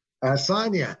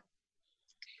 Sonia.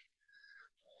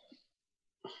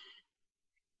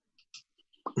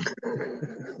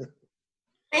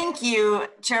 Thank you,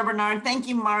 Chair Bernard. Thank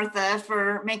you, Martha,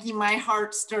 for making my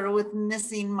heart stir with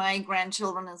missing my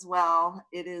grandchildren as well.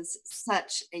 It is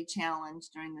such a challenge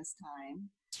during this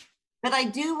time. But I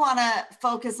do want to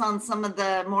focus on some of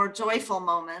the more joyful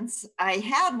moments. I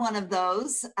had one of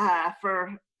those for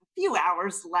a few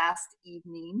hours last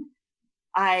evening.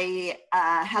 I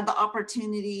had the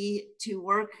opportunity to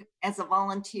work as a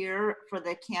volunteer for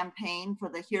the campaign for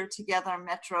the Here Together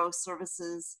Metro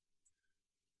Services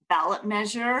ballot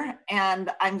measure.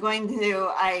 And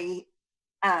I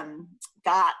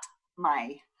got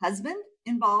my husband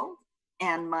involved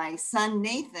and my son,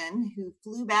 Nathan, who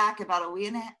flew back about a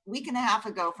week and a half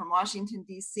ago from Washington,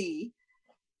 D.C.,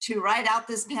 to ride out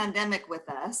this pandemic with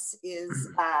us, is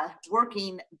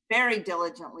working very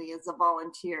diligently as a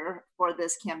volunteer for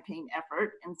this campaign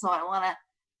effort. And so I want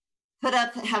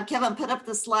to have Kevin put up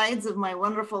the slides of my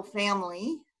wonderful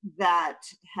family that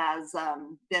has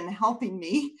been helping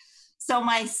me. So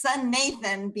my son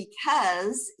Nathan,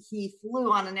 because he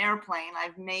flew on an airplane,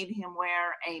 I've made him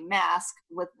wear a mask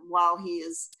while he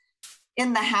is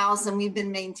in the house, and we've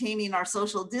been maintaining our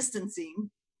social distancing.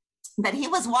 But he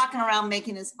was walking around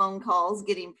making his phone calls,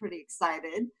 getting pretty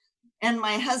excited. And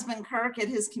my husband, Kirk, at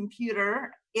his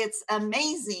computer, it's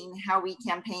amazing how we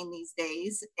campaign these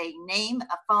days. A name,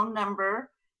 a phone number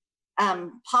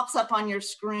pops up on your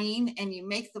screen and you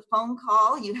make the phone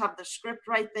call. You have the script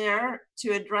right there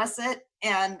to address it.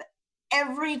 And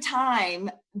every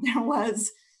time there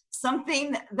was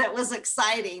something that was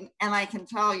exciting, and I can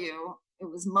tell you, it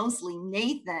was mostly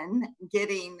Nathan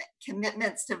getting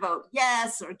commitments to vote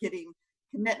yes or getting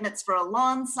commitments for a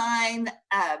lawn sign.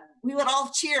 We would all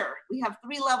cheer. We have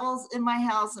 3 levels in my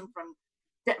house, and from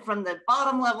from the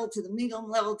bottom level to the medium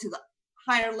level to the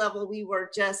higher level, we were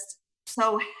just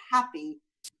so happy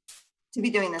to be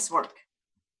doing this work.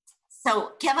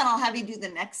 So Kevin, I'll have you do the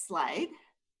next slide.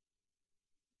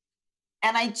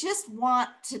 And I just want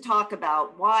to talk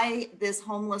about why this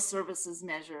homeless services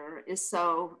measure is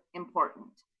so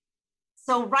important.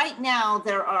 So right now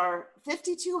there are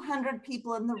 5,200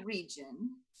 people in the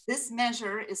region. This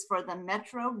measure is for the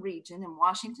metro region in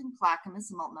Washington,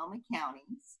 Clackamas, and Multnomah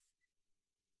counties.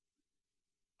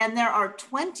 And there are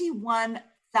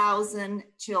 21,000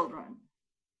 children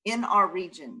in our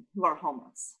region who are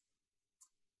homeless.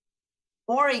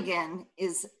 Oregon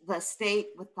is the state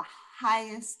with the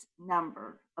highest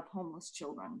number of homeless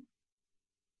children.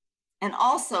 And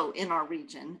also in our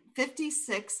region,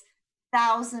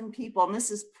 56,000 people, and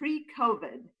this is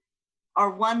pre-COVID,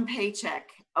 are one paycheck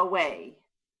away,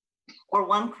 or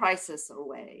one crisis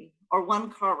away, or one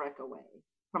car wreck away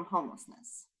from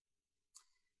homelessness.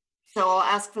 So I'll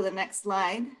ask for the next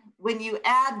slide. When you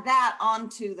add that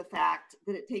onto the fact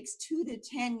that it takes 2 to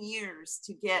 10 years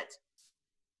to get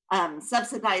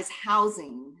subsidized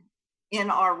housing in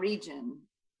our region,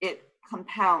 it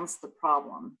compounds the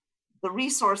problem. The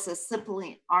resources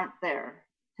simply aren't there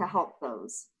to help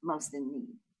those most in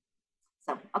need.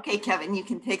 So, okay, Kevin, you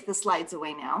can take the slides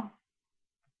away now.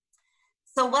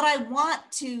 So what I want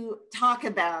to talk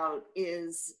about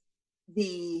is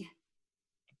the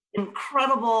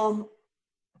incredible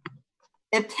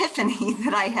epiphany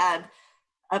that I had.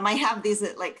 I have these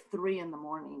at like 3 in the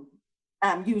morning,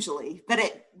 usually, but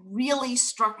it really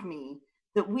struck me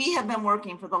that we have been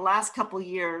working for the last couple of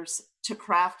years to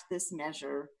craft this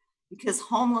measure because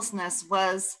homelessness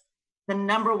was the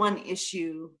 #1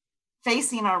 issue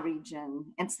facing our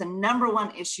region. It's the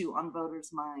 #1 issue on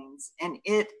voters' minds. And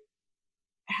it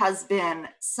has been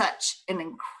such an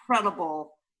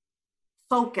incredible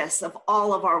focus of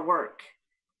all of our work.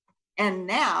 And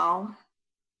now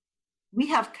we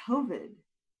have COVID.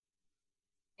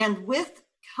 And with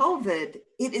COVID,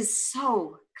 it is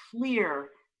so clear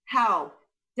how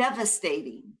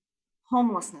devastating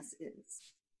homelessness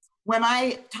is. When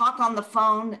I talk on the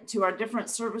phone to our different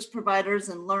service providers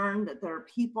and learn that there are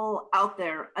people out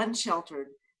there unsheltered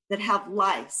that have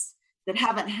lice, that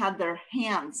haven't had their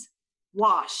hands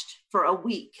washed for a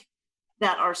week,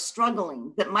 that are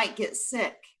struggling, that might get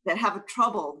sick, that have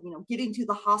trouble, getting to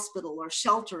the hospital or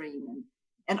sheltering.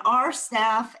 And our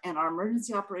staff and our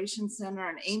emergency operations center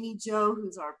and Amy Jo,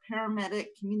 who's our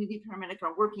paramedic, community paramedic,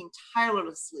 are working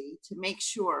tirelessly to make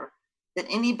sure that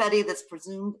anybody that's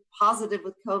presumed positive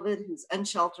with COVID, who's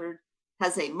unsheltered,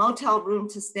 has a motel room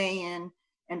to stay in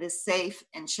and is safe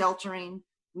and sheltering.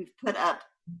 We've put up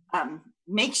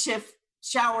makeshift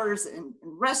showers and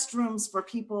restrooms for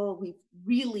people. We've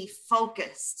really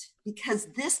focused because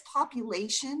this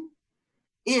population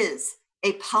is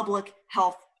a public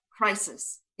health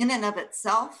crisis in and of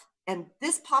itself. And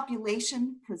this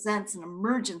population presents an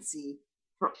emergency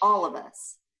for all of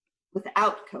us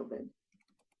without COVID.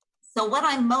 So what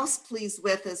I'm most pleased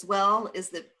with as well is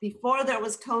that before there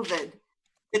was COVID,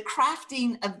 the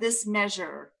crafting of this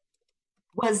measure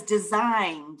was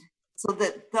designed so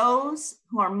that those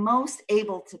who are most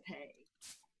able to pay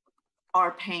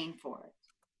are paying for it.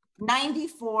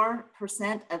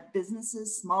 94% of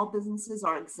businesses, small businesses,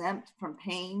 are exempt from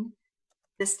paying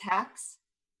this tax.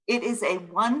 It is a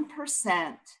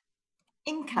 1%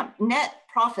 income, net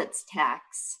profits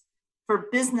tax for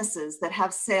businesses that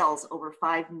have sales over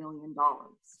 $5 million.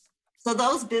 So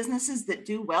those businesses that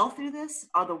do well through this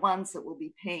are the ones that will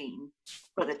be paying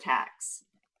for the tax.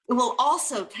 It will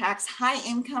also tax high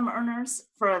income earners.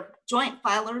 For joint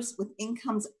filers with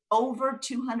incomes over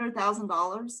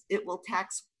 $200,000, it will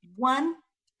tax 1%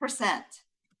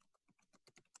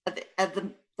 of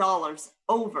the dollars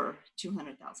over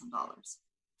 $200,000.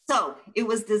 So it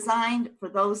was designed for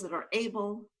those that are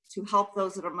able to help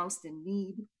those that are most in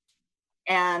need.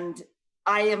 And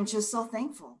I am just so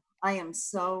thankful. I am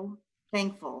so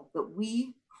thankful that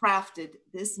we crafted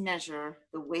this measure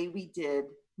the way we did,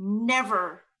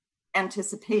 never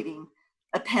anticipating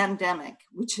a pandemic,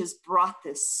 which has brought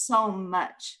this so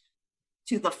much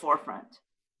to the forefront.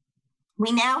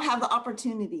 We now have the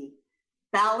opportunity.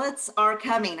 Ballots are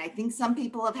coming. I think some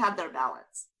people have had their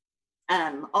ballots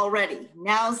already.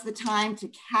 Now's the time to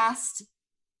cast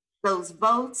those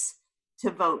votes, to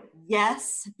vote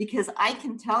yes, because I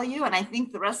can tell you, and I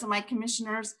think the rest of my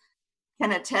commissioners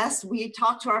can attest, we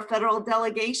talk to our federal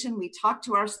delegation, we talk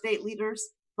to our state leaders,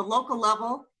 the local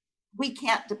level. We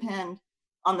can't depend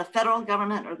on the federal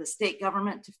government or the state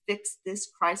government to fix this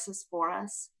crisis for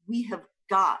us. We have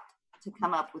got to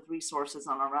come up with resources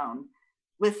on our own.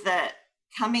 With the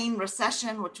coming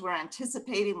recession, which we're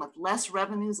anticipating with less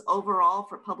revenues overall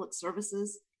for public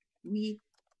services, we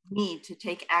need to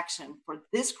take action for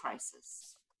this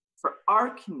crisis, for our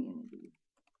community,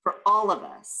 for all of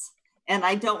us. And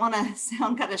I don't want to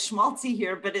sound kind of schmaltzy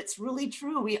here, but it's really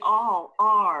true. We all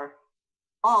are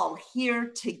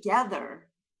here together,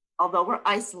 although we're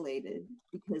isolated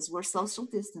because we're social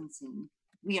distancing.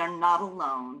 We are not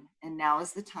alone, and now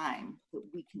is the time that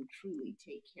we can truly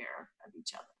take care of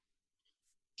each other.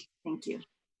 Thank you.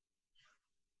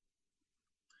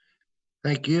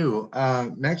 Thank you.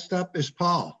 Next up is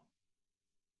Paul.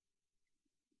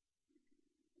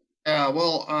 Yeah,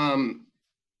 well,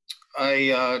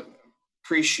 I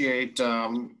appreciate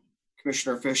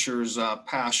Commissioner Fisher's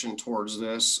passion towards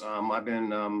this. I've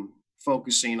been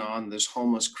focusing on this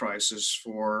homeless crisis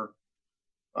for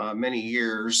many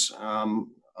years,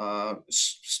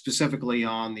 specifically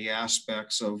on the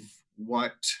aspects of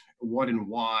what and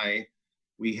why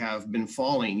we have been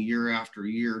falling year after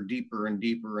year deeper and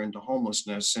deeper into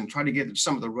homelessness, and try to get at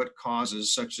some of the root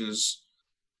causes, such as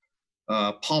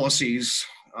policies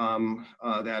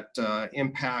that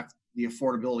impact the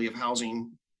affordability of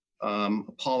housing,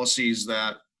 policies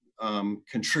that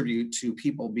contribute to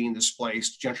people being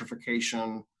displaced,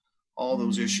 gentrification, all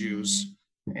those issues.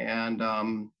 And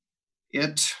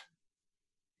it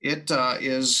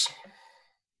is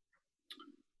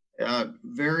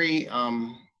very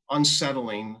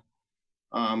unsettling,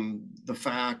 the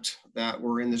fact that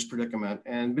we're in this predicament,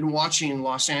 and been watching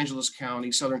Los Angeles County,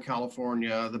 Southern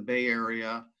California, the Bay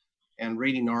Area, and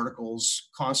reading articles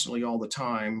constantly all the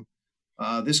time.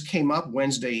 This came up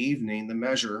Wednesday evening. The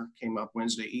measure came up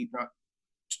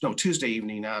Tuesday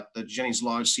evening at the Jennings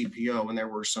Lodge CPO, and there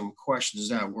were some questions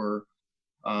that were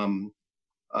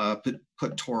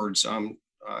put towards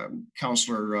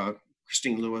Counselor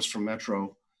Christine Lewis from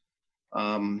Metro.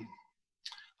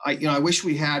 I wish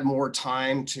we had more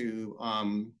time to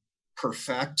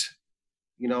perfect,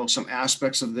 some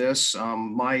aspects of this.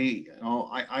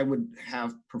 I would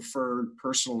have preferred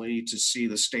personally to see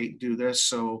the state do this,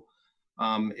 so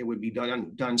it would be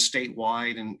done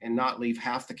statewide and not leave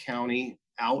half the county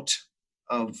out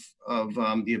of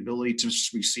the ability to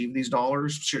receive these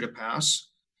dollars should it pass,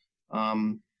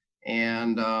 and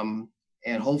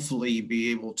hopefully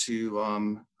be able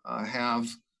to have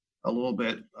a little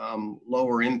bit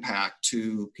lower impact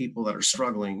to people that are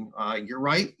struggling. You're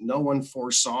right, no one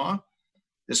foresaw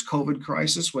this COVID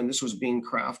crisis when this was being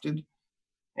crafted.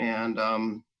 And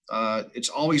it's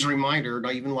always a reminder,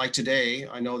 not even like today,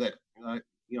 I know that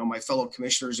my fellow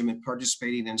commissioners have been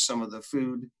participating in some of the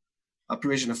food,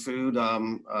 provision of food.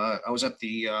 I was at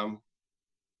the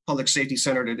Public Safety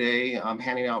Center today,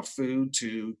 handing out food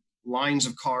to lines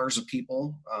of cars of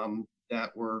people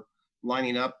that were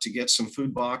lining up to get some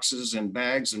food boxes and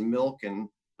bags and milk and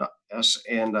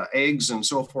eggs and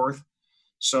so forth.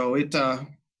 So it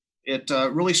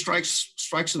really strikes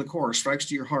to the core, strikes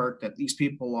to your heart that these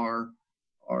people are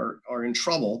in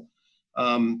trouble.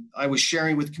 I was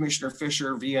sharing with Commissioner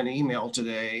Fisher via an email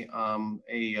today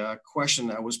a question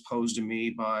that was posed to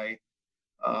me by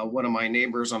one of my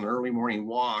neighbors on an early morning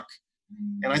walk.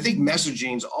 And I think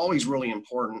messaging is always really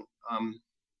important.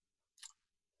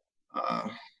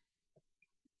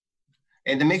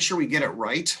 And to make sure we get it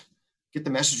right, get the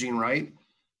messaging right.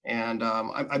 And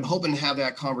I'm hoping to have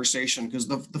that conversation, because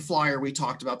the flyer, we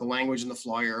talked about the language in the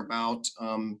flyer about,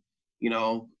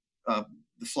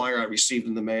 the flyer I received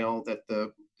in the mail that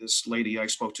this lady I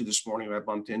spoke to this morning, I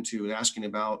bumped into, asking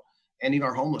about ending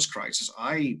our homeless crisis.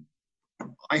 I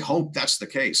hope that's the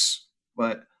case,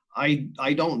 but I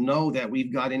don't know that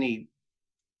we've got any,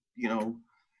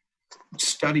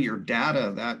 study or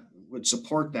data that would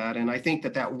support that. And I think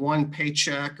that one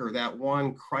paycheck or that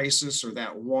one crisis or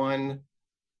that one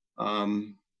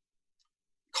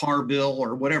car bill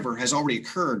or whatever has already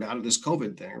occurred out of this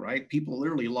COVID thing, right? People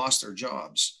literally lost their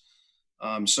jobs.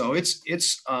 So it's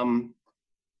a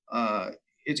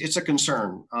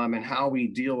concern and how we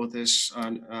deal with this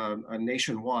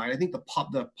nationwide. I think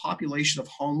the population of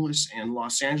homeless in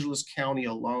Los Angeles County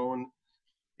alone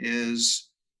is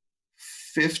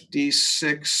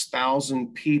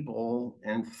 56,000 people,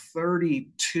 and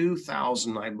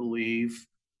 32,000, I believe,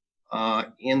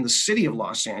 in the city of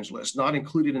Los Angeles, not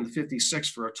included in the 56,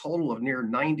 for a total of near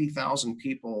 90,000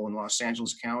 people in Los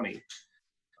Angeles County.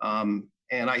 And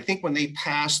I think when they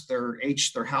passed their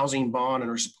housing bond and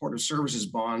their supportive services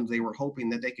bond, they were hoping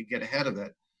that they could get ahead of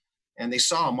it. And they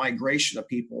saw a migration of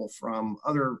people from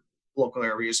other local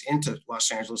areas into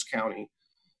Los Angeles County.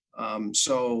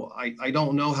 So I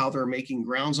don't know how they're making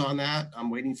grounds on that. I'm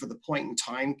waiting for the point in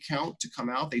time count to come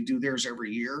out. They do theirs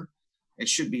every year. It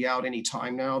should be out any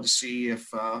time now to see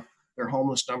if they're their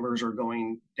homeless numbers are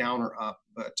going down or up,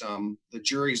 but the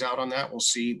jury's out on that. We'll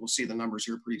see the numbers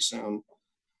here pretty soon.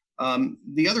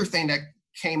 The other thing that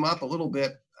came up a little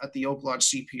bit at the Oak Lodge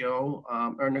CPO,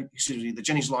 the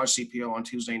Jenny's Lodge CPO on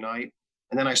Tuesday night,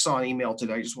 and then I saw an email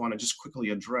today I just want to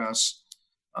quickly address.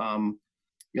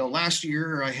 Last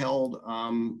year I held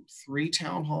 3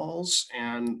 town halls,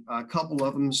 and a couple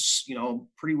of them,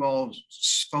 pretty well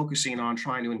focusing on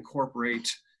trying to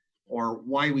incorporate, or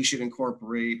why we should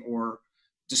incorporate or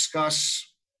discuss,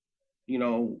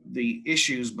 the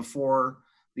issues before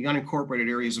the unincorporated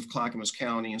areas of Clackamas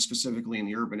County, and specifically in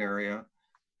the urban area.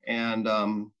 And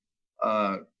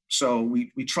so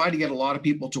we tried to get a lot of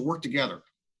people to work together.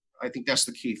 I think that's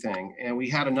the key thing. And we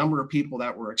had a number of people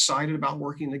that were excited about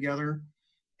working together.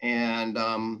 And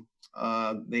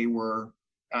they were,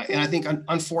 and I think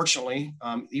unfortunately,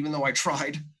 even though I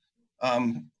tried,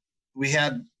 we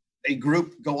had a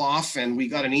group go off, and we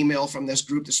got an email from this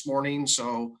group this morning.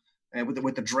 So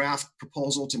with the draft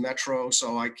proposal to Metro.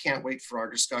 So I can't wait for our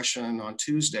discussion on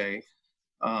Tuesday.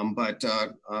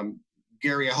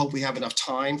 Gary, I hope we have enough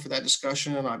time for that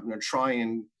discussion. I'm going to try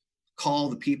and call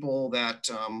the people that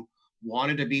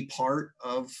wanted to be part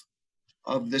of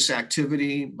this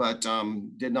activity, but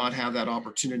did not have that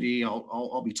opportunity.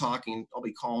 I'll be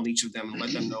calling each of them and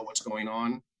let them know what's going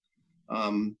on.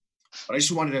 But I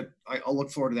just wanted to, I'll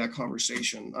look forward to that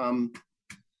conversation.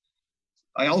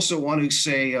 I also want to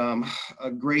say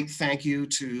a great thank you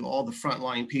to all the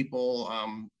frontline people,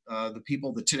 the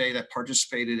people today that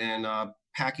participated in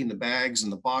packing the bags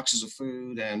and the boxes of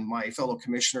food, and my fellow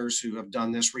commissioners who have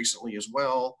done this recently as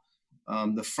well.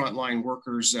 The frontline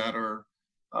workers that are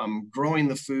growing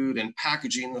the food and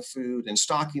packaging the food and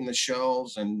stocking the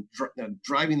shelves and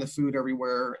driving the food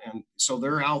everywhere. And so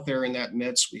they're out there in that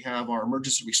midst. We have our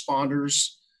emergency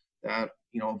responders that,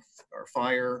 our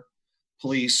fire,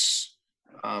 police,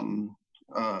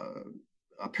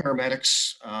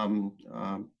 paramedics,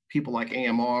 people like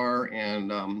AMR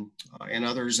and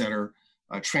others that are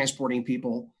transporting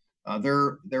people.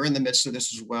 They're in the midst of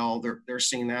this as well. They're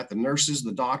seeing that. The nurses,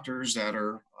 the doctors that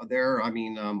are there. I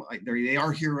mean, they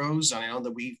are heroes. I know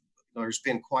that there's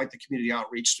been quite the community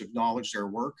outreach to acknowledge their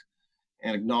work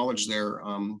and acknowledge their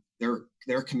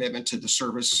commitment to the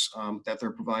service that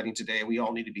they're providing today. We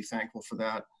all need to be thankful for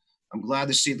that. I'm glad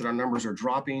to see that our numbers are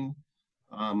dropping.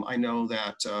 I know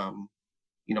that a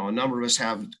number of us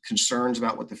have concerns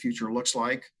about what the future looks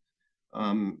like.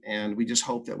 And we just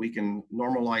hope that we can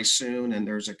normalize soon and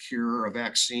there's a cure, a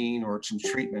vaccine, or some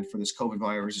treatment for this COVID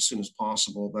virus as soon as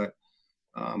possible. But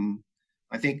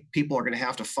I think people are going to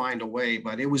have to find a way.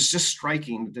 But it was just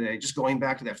striking today, just going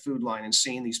back to that food line and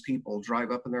seeing these people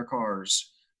drive up in their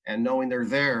cars and knowing they're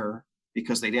there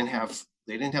because they didn't have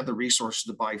the resources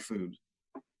to buy food.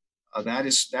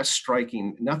 That's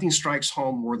striking. Nothing strikes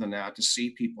home more than that, to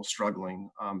see people struggling.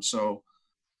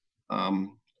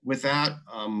 With that,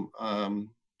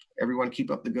 everyone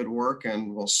keep up the good work,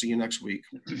 and we'll see you next week.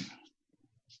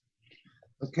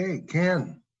 Okay,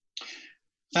 Ken.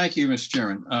 Thank you, Mr.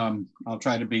 Chairman. I'll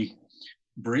try to be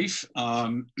brief,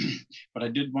 but I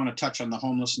did want to touch on the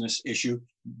homelessness issue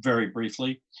very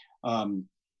briefly.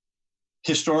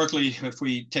 Historically, if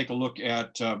we take a look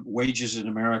at wages in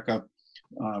America,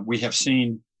 we have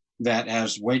seen that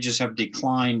as wages have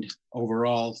declined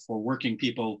overall for working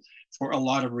people for a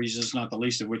lot of reasons, not the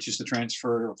least of which is the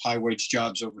transfer of high wage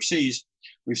jobs overseas,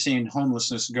 we've seen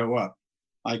homelessness go up.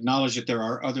 I acknowledge that there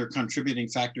are other contributing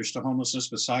factors to homelessness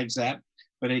besides that,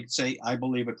 but I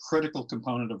believe a critical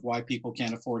component of why people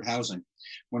can't afford housing.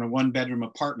 When a 1-bedroom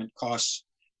apartment costs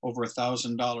over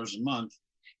 $1,000 a month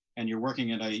and you're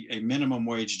working at a minimum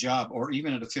wage job or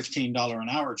even at a $15 an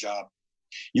hour job,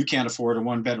 you can't afford a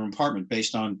 1-bedroom apartment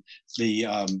based on the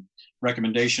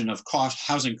recommendation of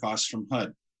housing costs from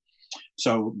HUD.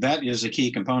 So that is a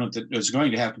key component that is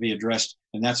going to have to be addressed,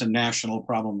 and that's a national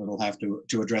problem that will have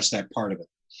to address that part of it.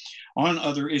 On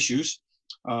other issues,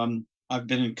 I've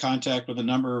been in contact with a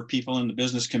number of people in the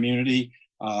business community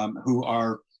who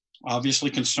are obviously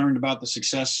concerned about the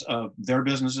success of their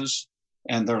businesses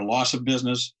and their loss of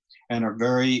business and are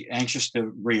very anxious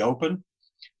to reopen.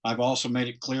 I've also made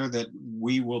it clear that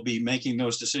we will be making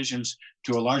those decisions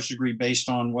to a large degree based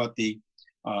on what the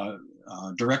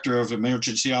Director of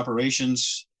Emergency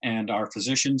Operations and our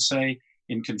physicians say,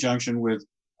 in conjunction with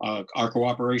our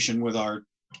cooperation with our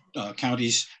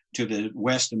counties to the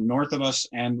west and north of us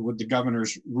and with the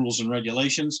governor's rules and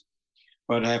regulations.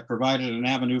 But I have provided an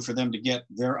avenue for them to get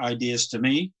their ideas to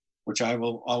me, which I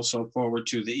will also forward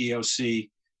to the EOC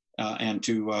and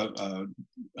to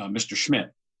Mr.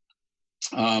 Schmidt.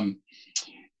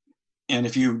 And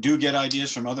if you do get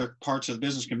ideas from other parts of the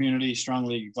business community,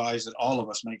 strongly advise that all of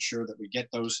us make sure that we get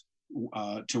those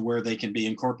to where they can be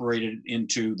incorporated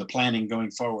into the planning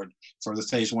going forward for the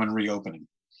phase 1 reopening.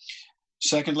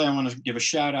 Secondly, I want to give a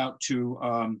shout out to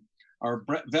our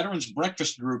Veterans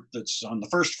Breakfast group that's on the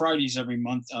first Fridays every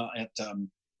month at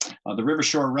the River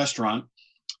Shore Restaurant.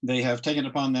 They have taken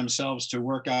upon themselves to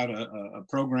work out a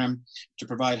program to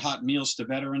provide hot meals to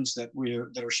veterans that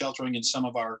are sheltering in some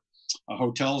of our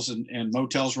hotels and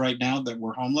motels right now that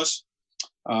were homeless.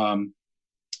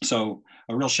 So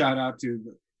a real shout out to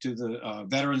the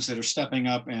veterans that are stepping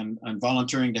up and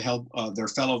volunteering to help their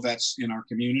fellow vets in our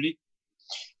community.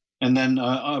 And then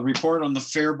a report on the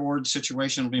Fair Board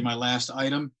situation will be my last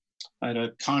item. I had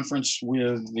a conference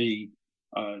with the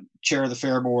chair of the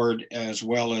Fair Board as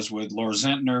well as with Laura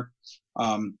Zentner.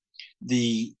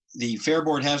 The Fair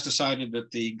Board has decided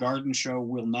that the garden show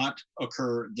will not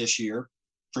occur this year,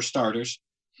 for starters.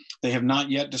 They have not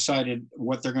yet decided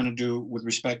what they're going to do with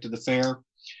respect to the fair.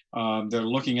 They're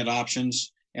looking at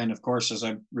options. And of course, as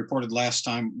I reported last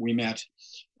time we met,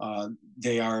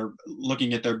 they are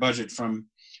looking at their budget from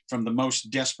the most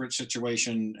desperate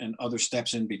situation and other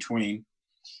steps in between.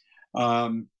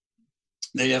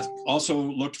 They have also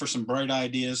looked for some bright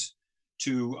ideas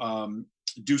to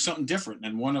do something different.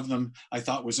 And one of them I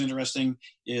thought was interesting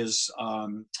is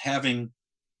having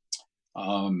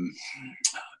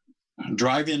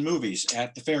drive-in movies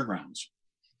at the fairgrounds.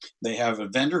 They have a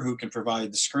vendor who can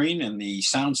provide the screen, and the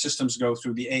sound systems go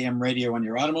through the AM radio on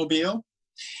your automobile.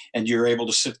 And you're able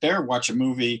to sit there, watch a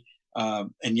movie,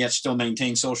 and yet still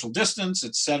maintain social distance,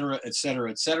 et cetera, et cetera,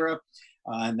 et cetera.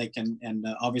 And they can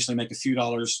obviously make a few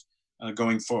dollars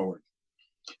going forward.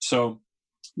 So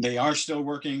they are still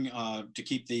working to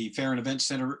keep the Fair and Event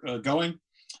Center going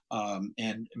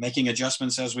and making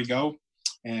adjustments as we go.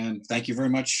 And thank you very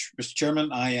much, Mr.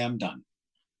 Chairman. I am done.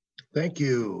 Thank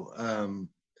you.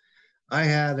 I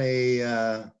had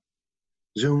a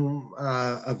Zoom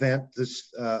event,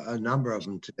 a number of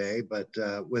them today, but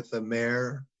with the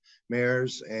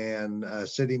mayors and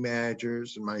city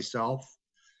managers and myself.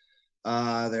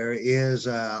 There is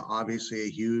obviously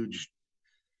a huge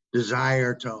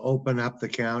desire to open up the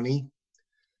county.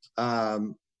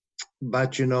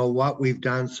 But you know what we've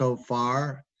done so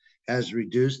far has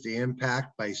reduced the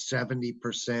impact by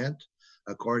 70%,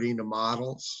 according to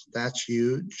models. That's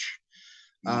huge.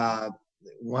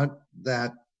 Want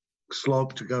that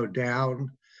slope to go down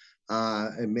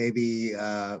and maybe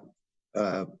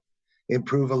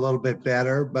improve a little bit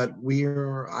better, but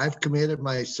I've committed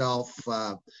myself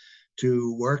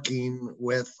to working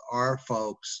with our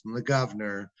folks and the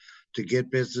governor to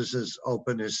get businesses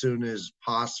open as soon as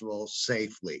possible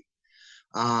safely.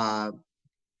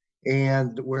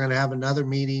 And we're going to have another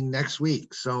meeting next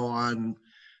week. So on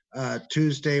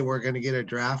Tuesday, we're going to get a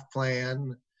draft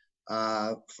plan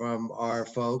from our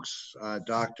folks,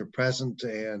 Dr. Present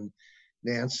and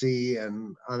Nancy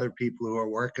and other people who are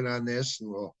working on this, and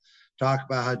we'll talk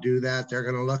about how to do that. They're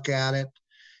going to look at it.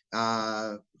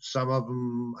 Some of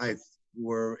them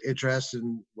were interested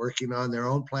in working on their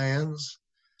own plans.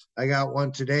 I got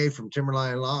one today from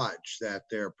Timberline Lodge that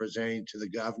they're presenting to the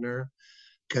governor,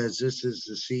 because this is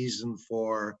the season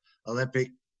for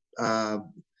Olympic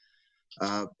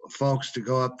folks to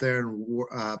go up there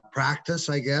and practice,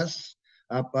 I guess.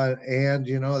 And,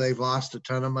 you know, they've lost a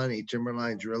ton of money.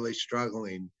 Timberline's really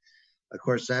struggling. Of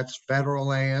course, that's federal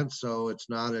land, so it's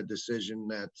not a decision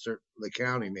that the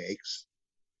county makes.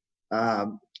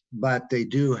 But they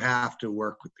do have to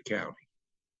work with the county.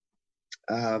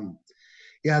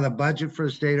 Yeah, the budget for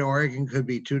the state of Oregon could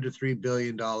be $2 to $3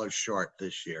 billion short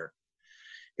this year.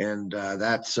 And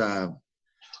that's going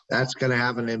to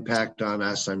have an impact on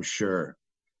us, I'm sure.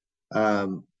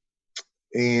 And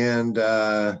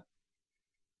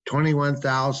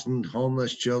 21,000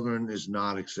 homeless children is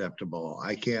not acceptable.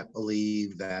 I can't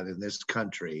believe that in this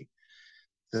country,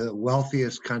 the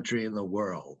wealthiest country in the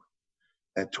world,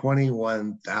 that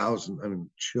 21,000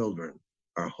 children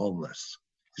are homeless.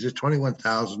 Is it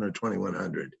 21,000 or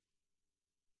 2,100?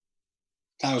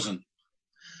 1,000.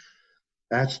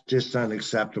 That's just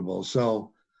unacceptable.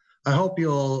 So I hope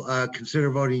you'll consider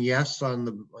voting yes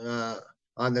on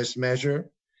this measure.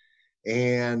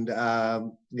 And,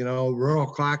 you know, rural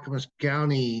Clackamas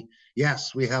County,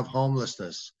 yes, we have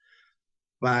homelessness.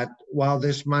 But while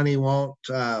this money won't,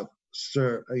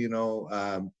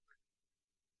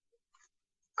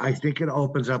 I think it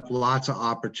opens up lots of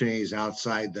opportunities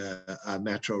outside the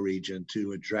metro region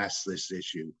to address this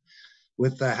issue.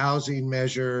 With the housing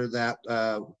measure that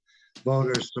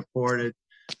voters supported,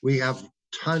 we have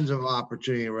tons of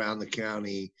opportunity around the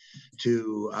county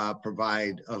to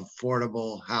provide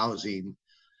affordable housing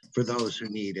for those who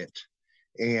need it.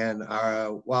 And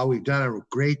while we've done a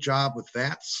great job with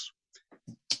vets,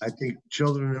 I think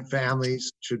children and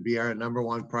families should be our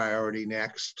 #1 priority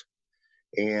next.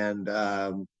 And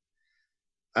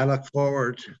I look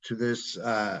forward to this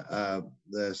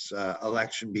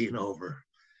election being over.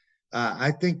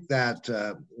 I think that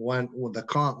the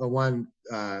one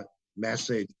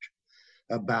message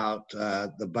about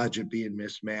the budget being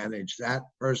mismanaged, that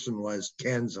person was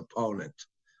Ken's opponent.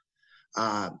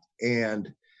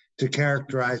 And to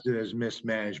characterize it as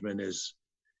mismanagement is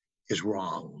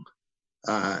wrong.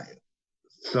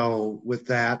 So with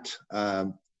that,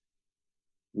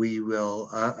 we will,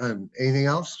 anything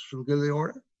else for the good of the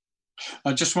order?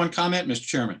 Just one comment, Mr.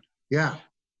 Chairman. Yeah.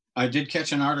 I did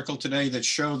catch an article today that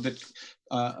showed that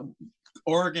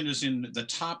Oregon is in the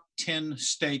top 10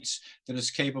 states that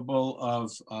is capable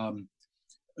of,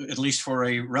 at least for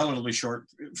a relatively short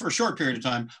period of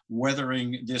time,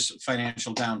 weathering this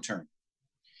financial downturn.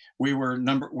 We were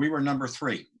number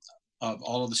 3 of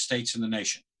all of the states in the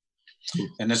nation.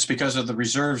 And that's because of the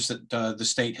reserves that the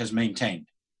state has maintained.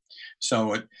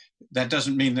 So that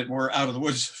doesn't mean that we're out of the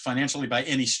woods financially by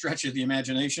any stretch of the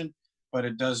imagination, but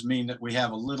it does mean that we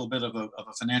have a little bit of a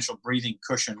financial breathing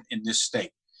cushion in this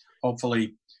state.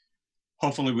 Hopefully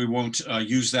we won't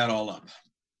use that all up.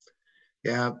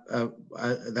 Yeah,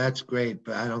 that's great,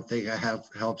 but I don't think it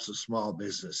helps the small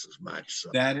business as much. So.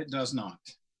 That it does not.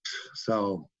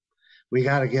 So we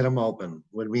got to get them open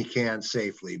when we can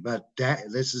safely, but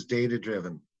this is data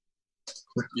driven.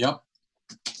 Yep.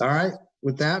 All right,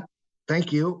 with that,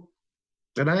 thank you.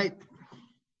 Good night.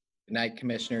 Good night,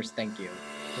 commissioners. Thank you.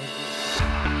 Thank you.